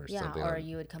snacking or Yeah, something. or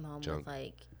you would come home junk. with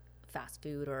like fast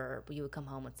food, or you would come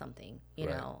home with something,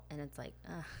 Right. and it's like,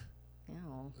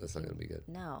 no, That's not gonna be good.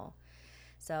 no.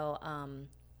 So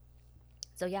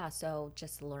yeah, so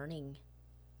just learning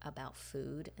about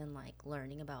food, and like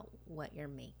learning about what you're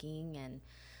making, and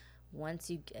once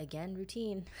you, again,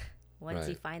 routine. Once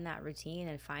you Right. find that routine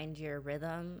and find your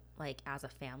rhythm, like as a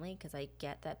family, because I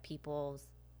get that people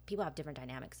have different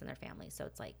dynamics in their families, so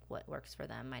it's like what works for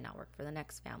them might not work for the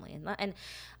next family, and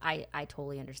I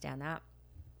totally understand that.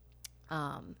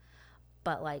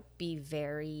 But like, be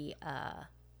very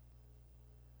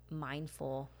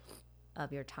mindful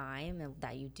of your time and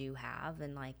that you do have,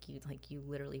 and like you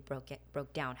literally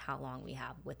broke down how long we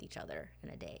have with each other in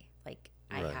a day. Like,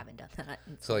 I Right. haven't done that.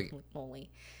 So, like,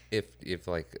 only. If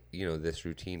like, this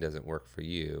routine doesn't work for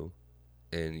you,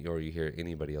 and or you hear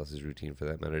anybody else's routine for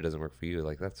that matter, it doesn't work for you,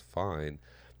 like, that's fine.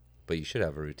 But you should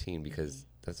have a routine, because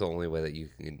that's the only way that you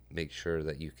can make sure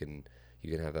that you can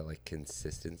have that like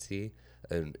consistency,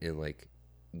 and like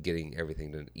getting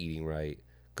everything done, eating right,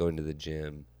 going to the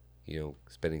gym,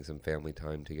 spending some family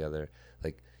time together.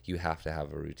 Like, you have to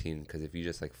have a routine, because if you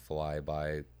just like fly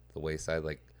by the wayside,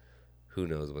 like, who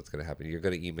knows what's going to happen. You're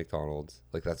going to eat McDonald's.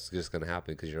 Like, that's just going to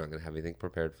happen, because you're not going to have anything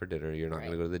prepared for dinner. You're not Right.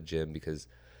 going to go to the gym because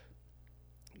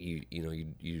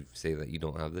you say that you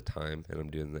don't have the time, and I'm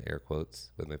doing the air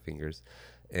quotes with my fingers,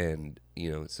 and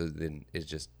so then it's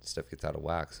just, stuff gets out of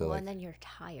whack. So, Well, like, and then you're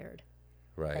tired.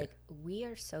 right. Like, we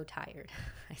are so tired.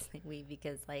 I say we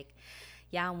because, like,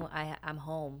 yeah, I'm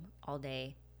home all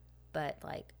day, but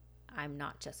like, I'm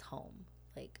not just home.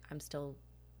 Like, I'm still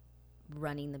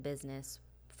running the business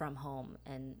from home,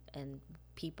 and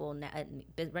people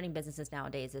running businesses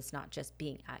nowadays is not just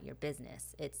being at your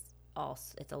business. It's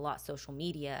a lot social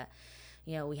media.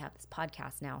 We have this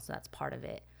podcast now, so that's part of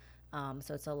it.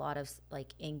 So it's a lot of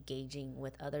like engaging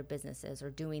with other businesses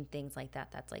or doing things like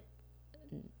that. That's like,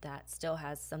 that still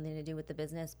has something to do with the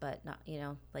business, but not,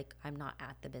 like, I'm not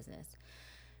at the business.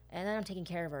 And then I'm taking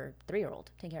care of our 3-year-old,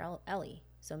 taking care of Ellie.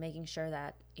 So making sure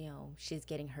that, she's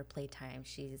getting her playtime,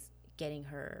 she's getting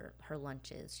her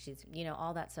lunches, she's,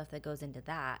 all that stuff that goes into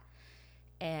that.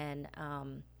 And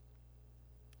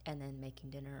then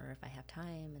making dinner, or if I have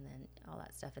time, and then all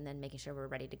that stuff, and then making sure we're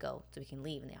ready to go so we can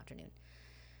leave in the afternoon.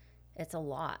 It's a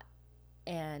lot.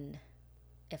 And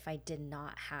if I did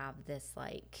not have this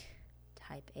like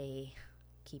type A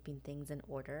keeping things in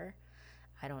order,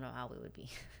 I don't know how we would be.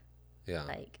 Yeah.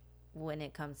 Like, when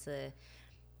it comes to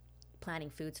planning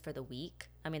foods for the week,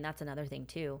 I mean, that's another thing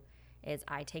too, is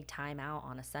I take time out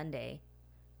on a Sunday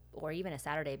or even a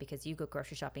Saturday, because you go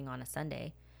grocery shopping on a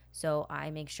Sunday, So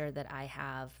I make sure that I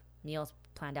have meals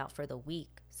planned out for the week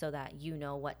so that you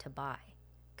know what to buy.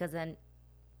 Because then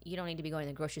you don't need to be going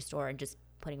to the grocery store and just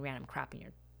putting random crap in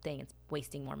your thing. It's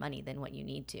wasting more money than what you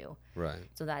need to. Right.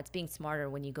 So that's being smarter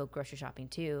when you go grocery shopping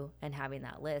too, and having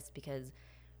that list, because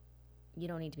you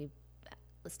don't need to be,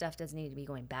 stuff doesn't need to be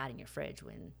going bad in your fridge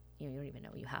when you don't even know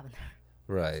what you have in there.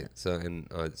 Right. So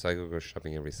I go grocery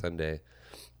shopping every Sunday,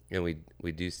 and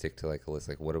we do stick to like a list,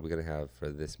 like what are we gonna have for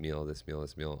this meal, this meal,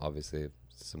 this meal. Obviously,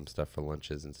 some stuff for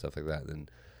lunches and stuff like that. Then,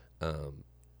 um,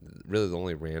 really the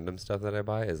only random stuff that I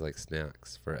buy is like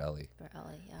snacks for Ellie, For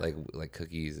Ellie, yeah. like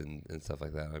cookies and stuff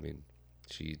like that. I mean,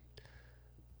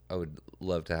 I would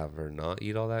love to have her not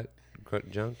eat all that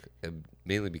junk,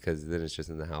 mainly because then it's just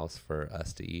in the house for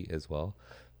us to eat as well.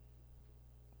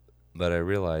 But I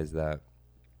realize that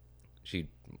she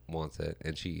wants it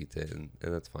and she eats it, and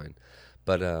that's fine.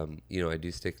 But I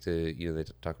do stick to, they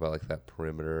talk about like that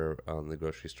perimeter on the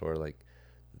grocery store, like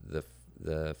the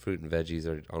the fruit and veggies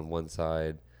are on one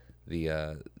side,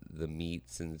 the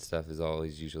meats and stuff is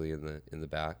always usually in the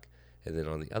back, and then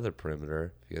on the other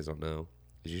perimeter, if you guys don't know,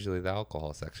 is usually the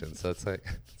alcohol section. So it's like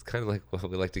it's kind of like what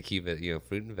we like to keep it,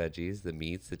 fruit and veggies, the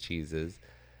meats, the cheeses,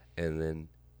 and then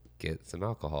get some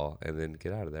alcohol and then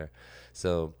get out of there.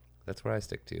 So that's where I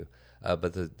stick to.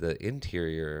 But the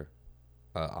interior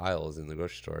aisles in the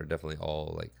grocery store are definitely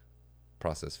all like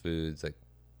processed foods, like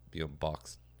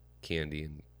boxed candy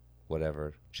and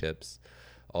whatever, chips,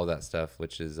 all that stuff,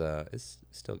 which is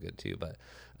still good too. But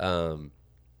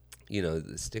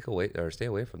stick away or stay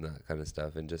away from that kind of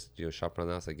stuff, and just shop around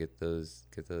the house. Like get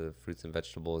the fruits and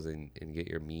vegetables, and get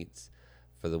your meats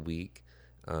for the week.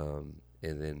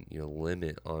 And then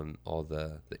limit on all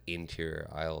the interior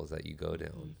aisles that you go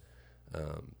down.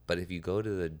 But if you go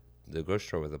to the grocery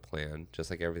store with a plan, just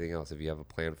like everything else, if you have a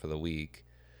plan for the week,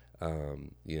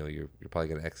 you're probably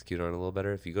going to execute on it a little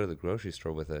better. If you go to the grocery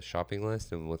store with a shopping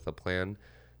list and with a plan,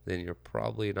 then you're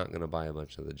probably not going to buy a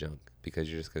bunch of the junk, because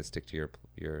you're just going to stick to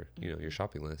your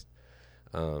shopping list.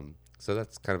 So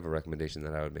that's kind of a recommendation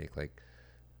that I would make. Like,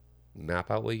 map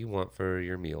out what you want for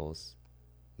your meals,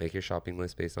 make your shopping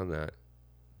list based on that,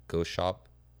 go shop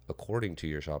according to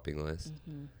your shopping list,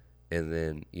 and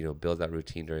then build that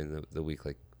routine during the week.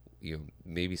 Like,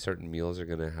 maybe certain meals are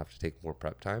going to have to take more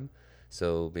prep time,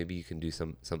 so maybe you can do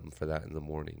something for that in the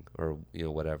morning, or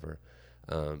whatever,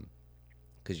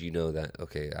 because that,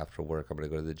 okay, after work I'm going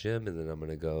to go to the gym, and then I'm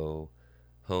going to go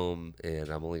home, and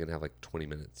I'm only going to have like 20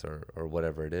 minutes or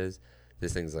whatever it is.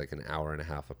 This thing's like an hour and a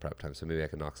half of prep time, so maybe I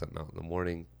can knock something out in the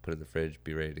morning, put it in the fridge,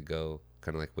 be ready to go,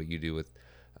 kind of like what you do with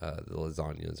the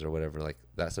lasagnas or whatever. Like,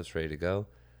 that stuff's ready to go.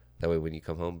 That way when you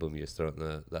come home, boom, you just throw it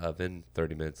in the oven.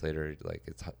 30 minutes later, like,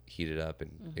 it's heated up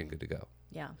and good to go.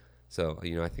 Yeah. So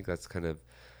I think that's kind of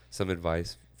some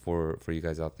advice for you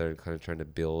guys out there, kind of trying to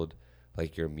build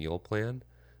like your meal plan.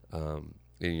 And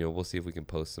we'll see if we can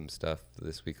post some stuff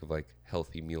this week of like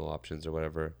healthy meal options or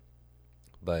whatever.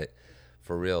 But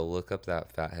for real, look up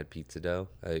that Fathead pizza dough.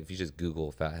 If you just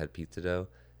Google Fathead pizza dough,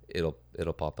 it'll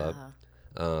pop up.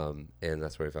 And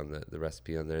that's where I found the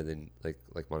recipe on there. Then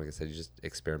like Monica said, you just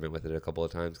experiment with it a couple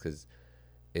of times, because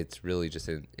it's really just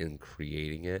in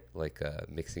creating it, like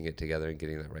mixing it together and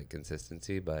getting that right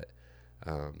consistency. But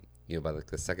by like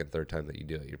the second, third time that you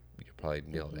do it, you probably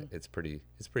nailed it. It's pretty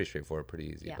straightforward, pretty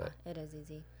easy. Yeah, but it is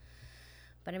easy.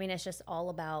 But I mean, it's just all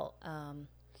about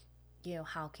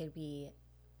how could we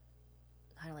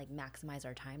kind of like maximize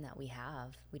our time that we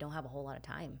have. We don't have a whole lot of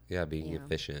time. Yeah, being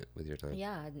efficient with your time.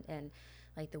 Yeah, and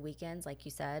like the weekends, like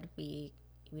you said, we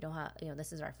don't have,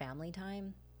 this is our family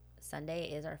time. Sunday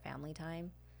is our family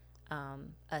time,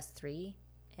 us three.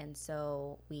 And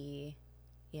so we,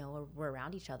 we're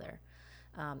around each other.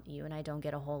 You and I don't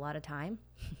get a whole lot of time.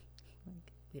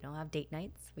 We don't have date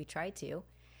nights. We try to.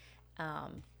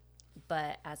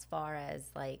 But as far as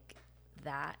like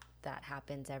that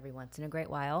happens every once in a great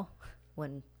while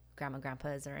when grandma and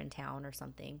grandpas are in town or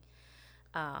something.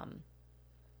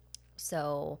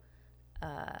 So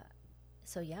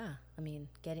yeah, I mean,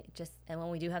 and when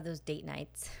we do have those date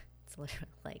nights, it's literally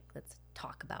like, let's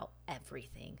talk about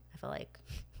everything. I feel like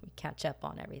we catch up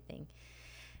on everything.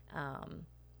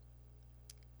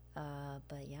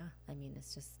 But yeah, I mean,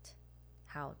 it's just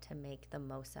how to make the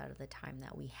most out of the time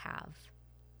that we have,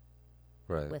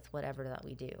 right, with whatever that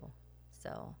we do.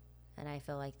 So, and I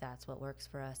feel like that's what works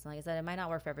for us. And like I said, it might not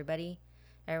work for everybody.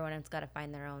 Everyone's got to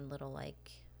find their own little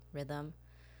like rhythm,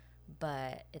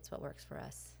 but it's what works for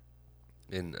us.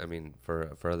 And I mean,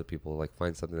 for other people, like,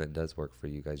 find something that does work for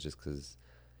you guys. Just because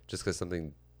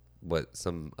something, what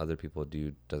some other people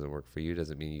do doesn't work for you,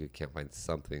 doesn't mean you can't find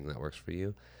something that works for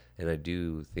you. And I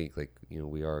do think, like,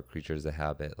 we are creatures of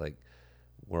habit. Like,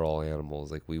 we're all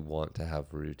animals. Like we want to have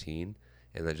routine,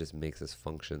 and that just makes us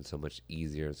function so much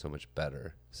easier and so much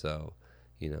better. So,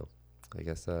 you know, I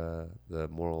guess the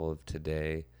moral of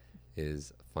today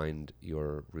is find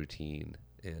your routine,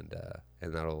 and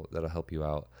that'll help you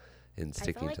out in I feel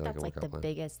sticking like to like a that's like the workout plan.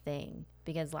 biggest thing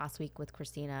because last week with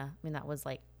Christina, I mean, that was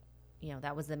like,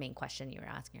 that was the main question you were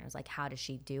asking her. I was like, how does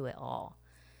she do it all?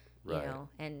 Right.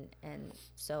 And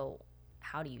so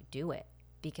how do you do it?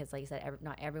 Because like I said,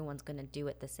 not everyone's going to do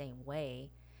it the same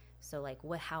way. So like,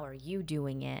 how are you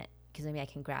doing it? Because maybe I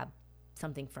can grab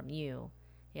something from you,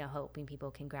 hoping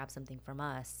people can grab something from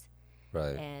us,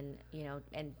 Right. and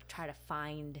and try to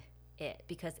find it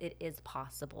because it is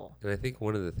possible. And I think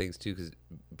one of the things too, because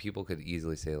people could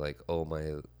easily say like, "Oh,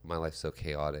 my life's so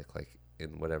chaotic," like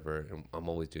in whatever, and I'm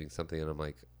always doing something, and I'm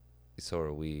like, "So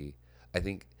are we." I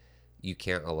think you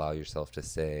can't allow yourself to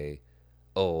say,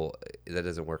 "Oh, that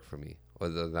doesn't work for me," or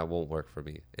 "That won't work for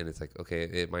me," and it's like, okay,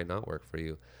 it might not work for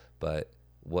you, but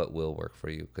what will work for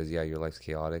you? Because yeah, your life's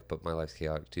chaotic, but my life's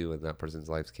chaotic too, and that person's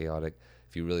life's chaotic.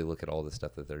 If you really look at all the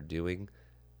stuff that they're doing,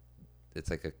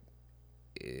 it's like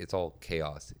it's all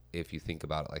chaos if you think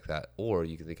about it like that. Or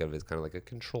you can think of it as kind of like a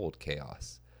controlled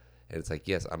chaos. And it's like,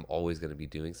 yes, I'm always going to be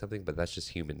doing something, but that's just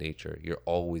human nature. You're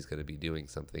always going to be doing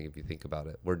something if you think about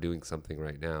it. We're doing something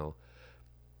right now.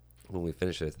 When we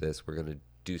finish this, we're going to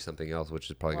do something else, which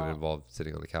is probably going to Well, involve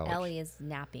sitting on the couch. Ellie is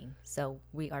napping, so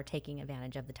we are taking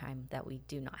advantage of the time that we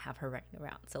do not have her running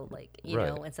around. So like,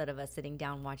 Right. instead of us sitting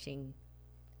down watching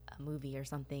a movie or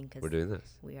something, because We're doing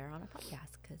this. we are on a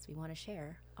podcast because we want to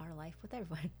share our life with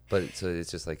everyone. But so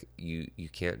it's just like you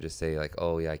can't just say like,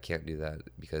 oh yeah, I can't do that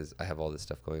because I have all this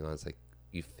stuff going on. It's like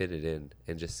you fit it in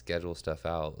and just schedule stuff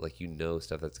out. Like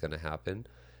stuff that's going to happen.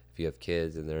 If you have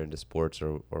kids and they're into sports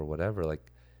or whatever,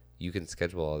 like you can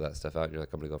schedule all that stuff out. And you're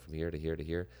like, I'm going to go from here to here to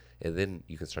here, and then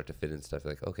you can start to fit in stuff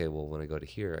like, okay, well when I go to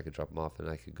here, I could drop them off and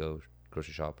I could go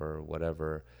grocery shop or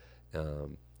whatever.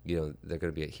 They're going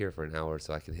to be at here for an hour,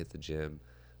 so I can hit the gym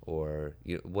or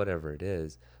whatever it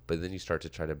is. But then you start to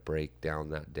try to break down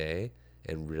that day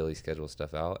and really schedule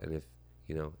stuff out. And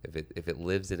if it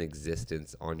lives in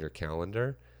existence on your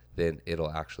calendar, then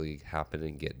it'll actually happen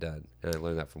and get done. And I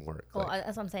learned that from work. Well,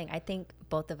 that's what I'm saying. I think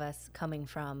both of us coming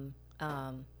from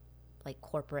like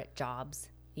corporate jobs,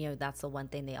 that's the one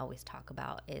thing they always talk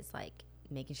about is like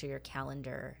making sure your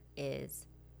calendar is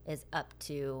up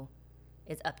to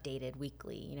is updated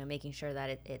weekly, making sure that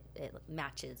it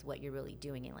matches what you're really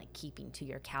doing and like keeping to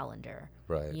your calendar,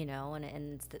 Right.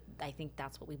 I think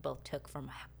that's what we both took from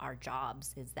our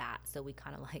jobs is that. So we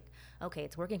kind of like, okay,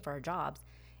 it's working for our jobs.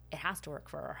 It has to work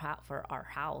for our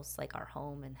house, like our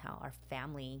home and how our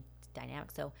family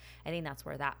dynamic. So I think that's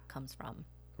where that comes from.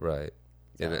 Right.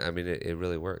 So, And I mean, it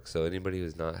really works. So anybody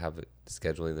who's not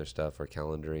scheduling their stuff or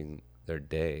calendaring their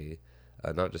day,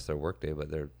 not just their work day, but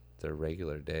their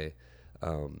regular day,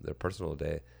 their personal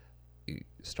day,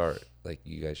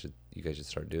 you guys should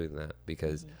start doing that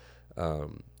because,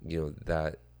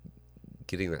 that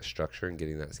getting that structure and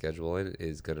getting that schedule in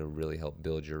is going to really help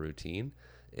build your routine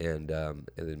and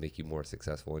then make you more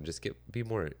successful and just be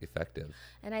more effective.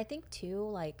 And I think too,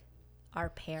 like our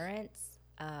parents,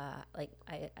 like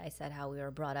I said, how we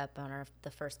were brought up on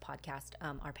the first podcast.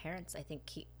 Our parents, I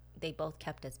think, they both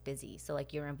kept us busy. So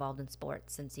like you're involved in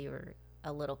sports since you were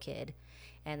a little kid,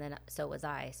 and then so was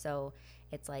I. So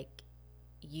it's like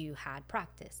you had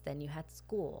practice, then you had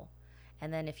school,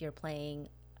 and then if you're playing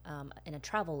in a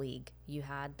travel league, you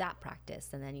had that practice,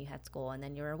 and then you had school, and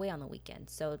then you were away on the weekend.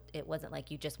 So it wasn't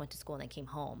like you just went to school and then came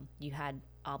home. You had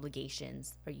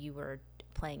obligations, or you were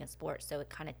playing a sport. So it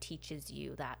kind of teaches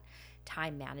you that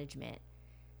time management,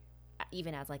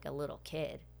 even as like a little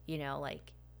kid.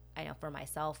 Like I know for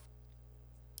myself,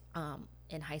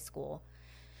 in high school,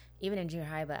 even in junior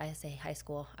high, but I say high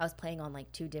school, I was playing on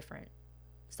like 2 different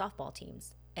softball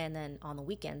teams. And then on the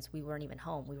weekends, we weren't even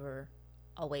home. We were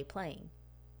away playing.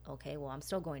 Okay, well, I'm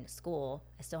still going to school.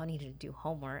 I still needed to do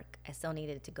homework. I still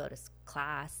needed to go to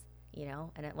class,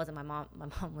 and it wasn't my mom. My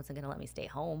mom wasn't going to let me stay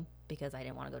home because I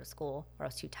didn't want to go to school or I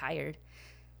was too tired.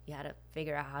 You had to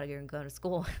figure out how you're going to go to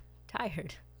school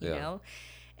tired, you know,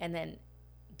 and then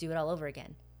do it all over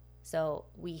again. So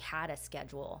we had a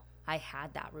schedule. I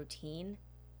had that routine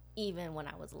even when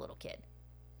I was a little kid.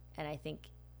 And I think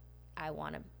I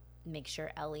want to make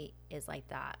sure Ellie is like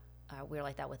that. We're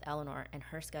like that with Eleanor and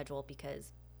her schedule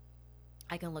because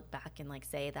I can look back and like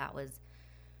say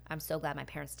I'm so glad my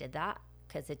parents did that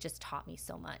because it just taught me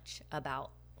so much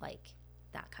about like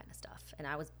that kind of stuff. And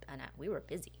we were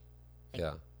busy,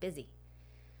 busy.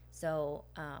 So,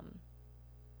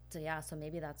 so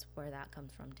maybe that's where that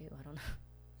comes from too. I don't know.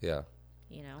 Yeah.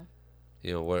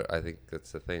 You know, I think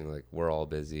that's the thing. Like, we're all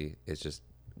busy. It's just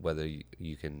whether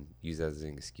you can use that as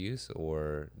an excuse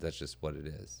or that's just what it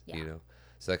is, Yeah. you know?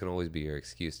 So that can always be your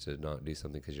excuse to not do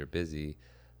something because you're busy.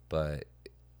 But,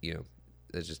 you know,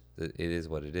 it is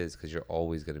what it is because you're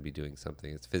always going to be doing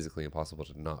something. It's physically impossible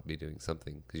to not be doing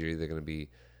something because you're either going to be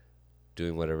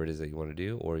doing whatever it is that you want to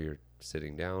do, or you're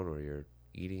sitting down, or you're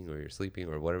eating, or you're sleeping,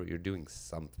 or whatever. You're doing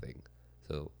something.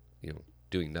 So, you know,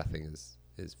 doing nothing is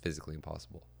physically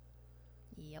impossible.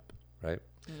 Yep. Right?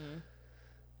 Mm-hmm.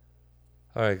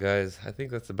 All right, guys. I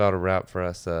think that's about a wrap for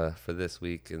us for this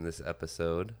week in this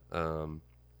episode.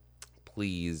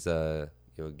 Please,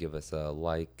 give us a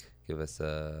like, give us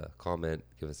a comment,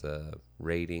 give us a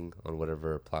rating on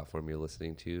whatever platform you're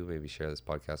listening to. Maybe share this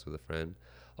podcast with a friend.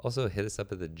 Also, hit us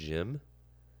up at the gym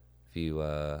if you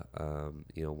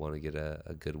want to get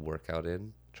a good workout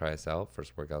in. Try us out.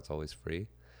 First workout's always free.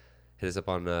 Hit us up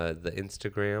on the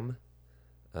Instagram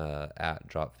at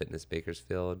Drop Fitness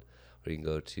Bakersfield, or you can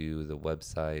go to the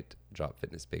website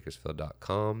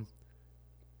dropfitnessbakersfield.com.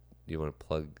 Do you want to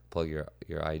plug your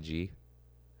IG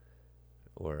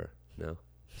or no?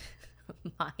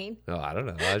 Mine? No, I don't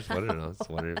know. I just wanted to know. I was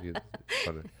wondering if you.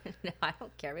 No, I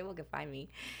don't care. People can find me.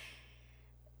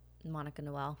 Monica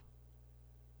Noel.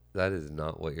 That is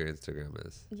not what your Instagram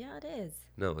is. Yeah, it is.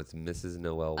 No, it's Mrs.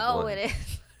 Noel. Oh, 1. it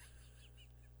is.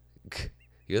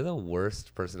 You're the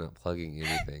worst person at plugging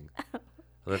anything. I'm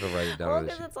gonna have to write it down. Well,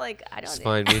 because it's like I don't. Just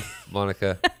find me,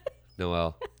 Monica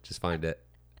Noel. Just find it.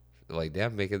 Like,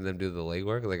 damn, making them do the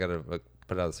legwork. They gotta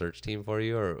put out a search team for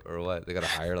you, or what? They gotta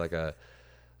hire like a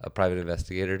private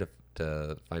investigator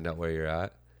to find out where you're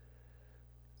at.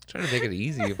 Trying to make it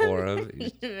easy for them.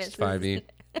 Just find me.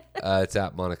 It's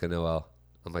at Monica Noel.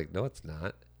 I'm like, no, it's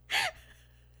not.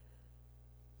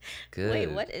 Good.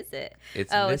 Wait, what is it?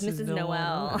 It's it's Mrs. Noel.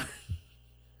 Wow.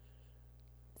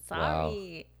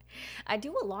 Sorry. I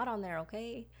do a lot on there,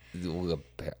 okay?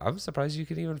 I'm surprised you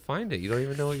can even find it. You don't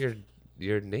even know what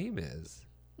your name is.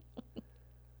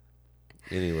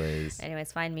 Anyways,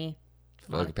 find me.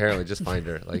 like, apparently just find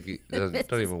her. Like,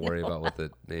 don't even worry about what the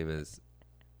name is.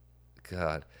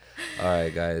 God. All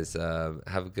right, guys.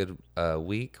 Have a good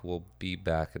week. We'll be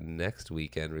back next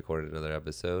weekend recording another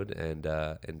episode. And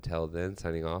until then,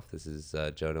 signing off. This is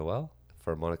Joe Noel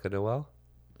for Monica Noel.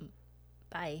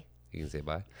 Bye. You can say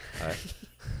bye. All right.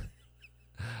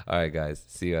 All right, guys.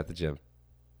 See you at the gym.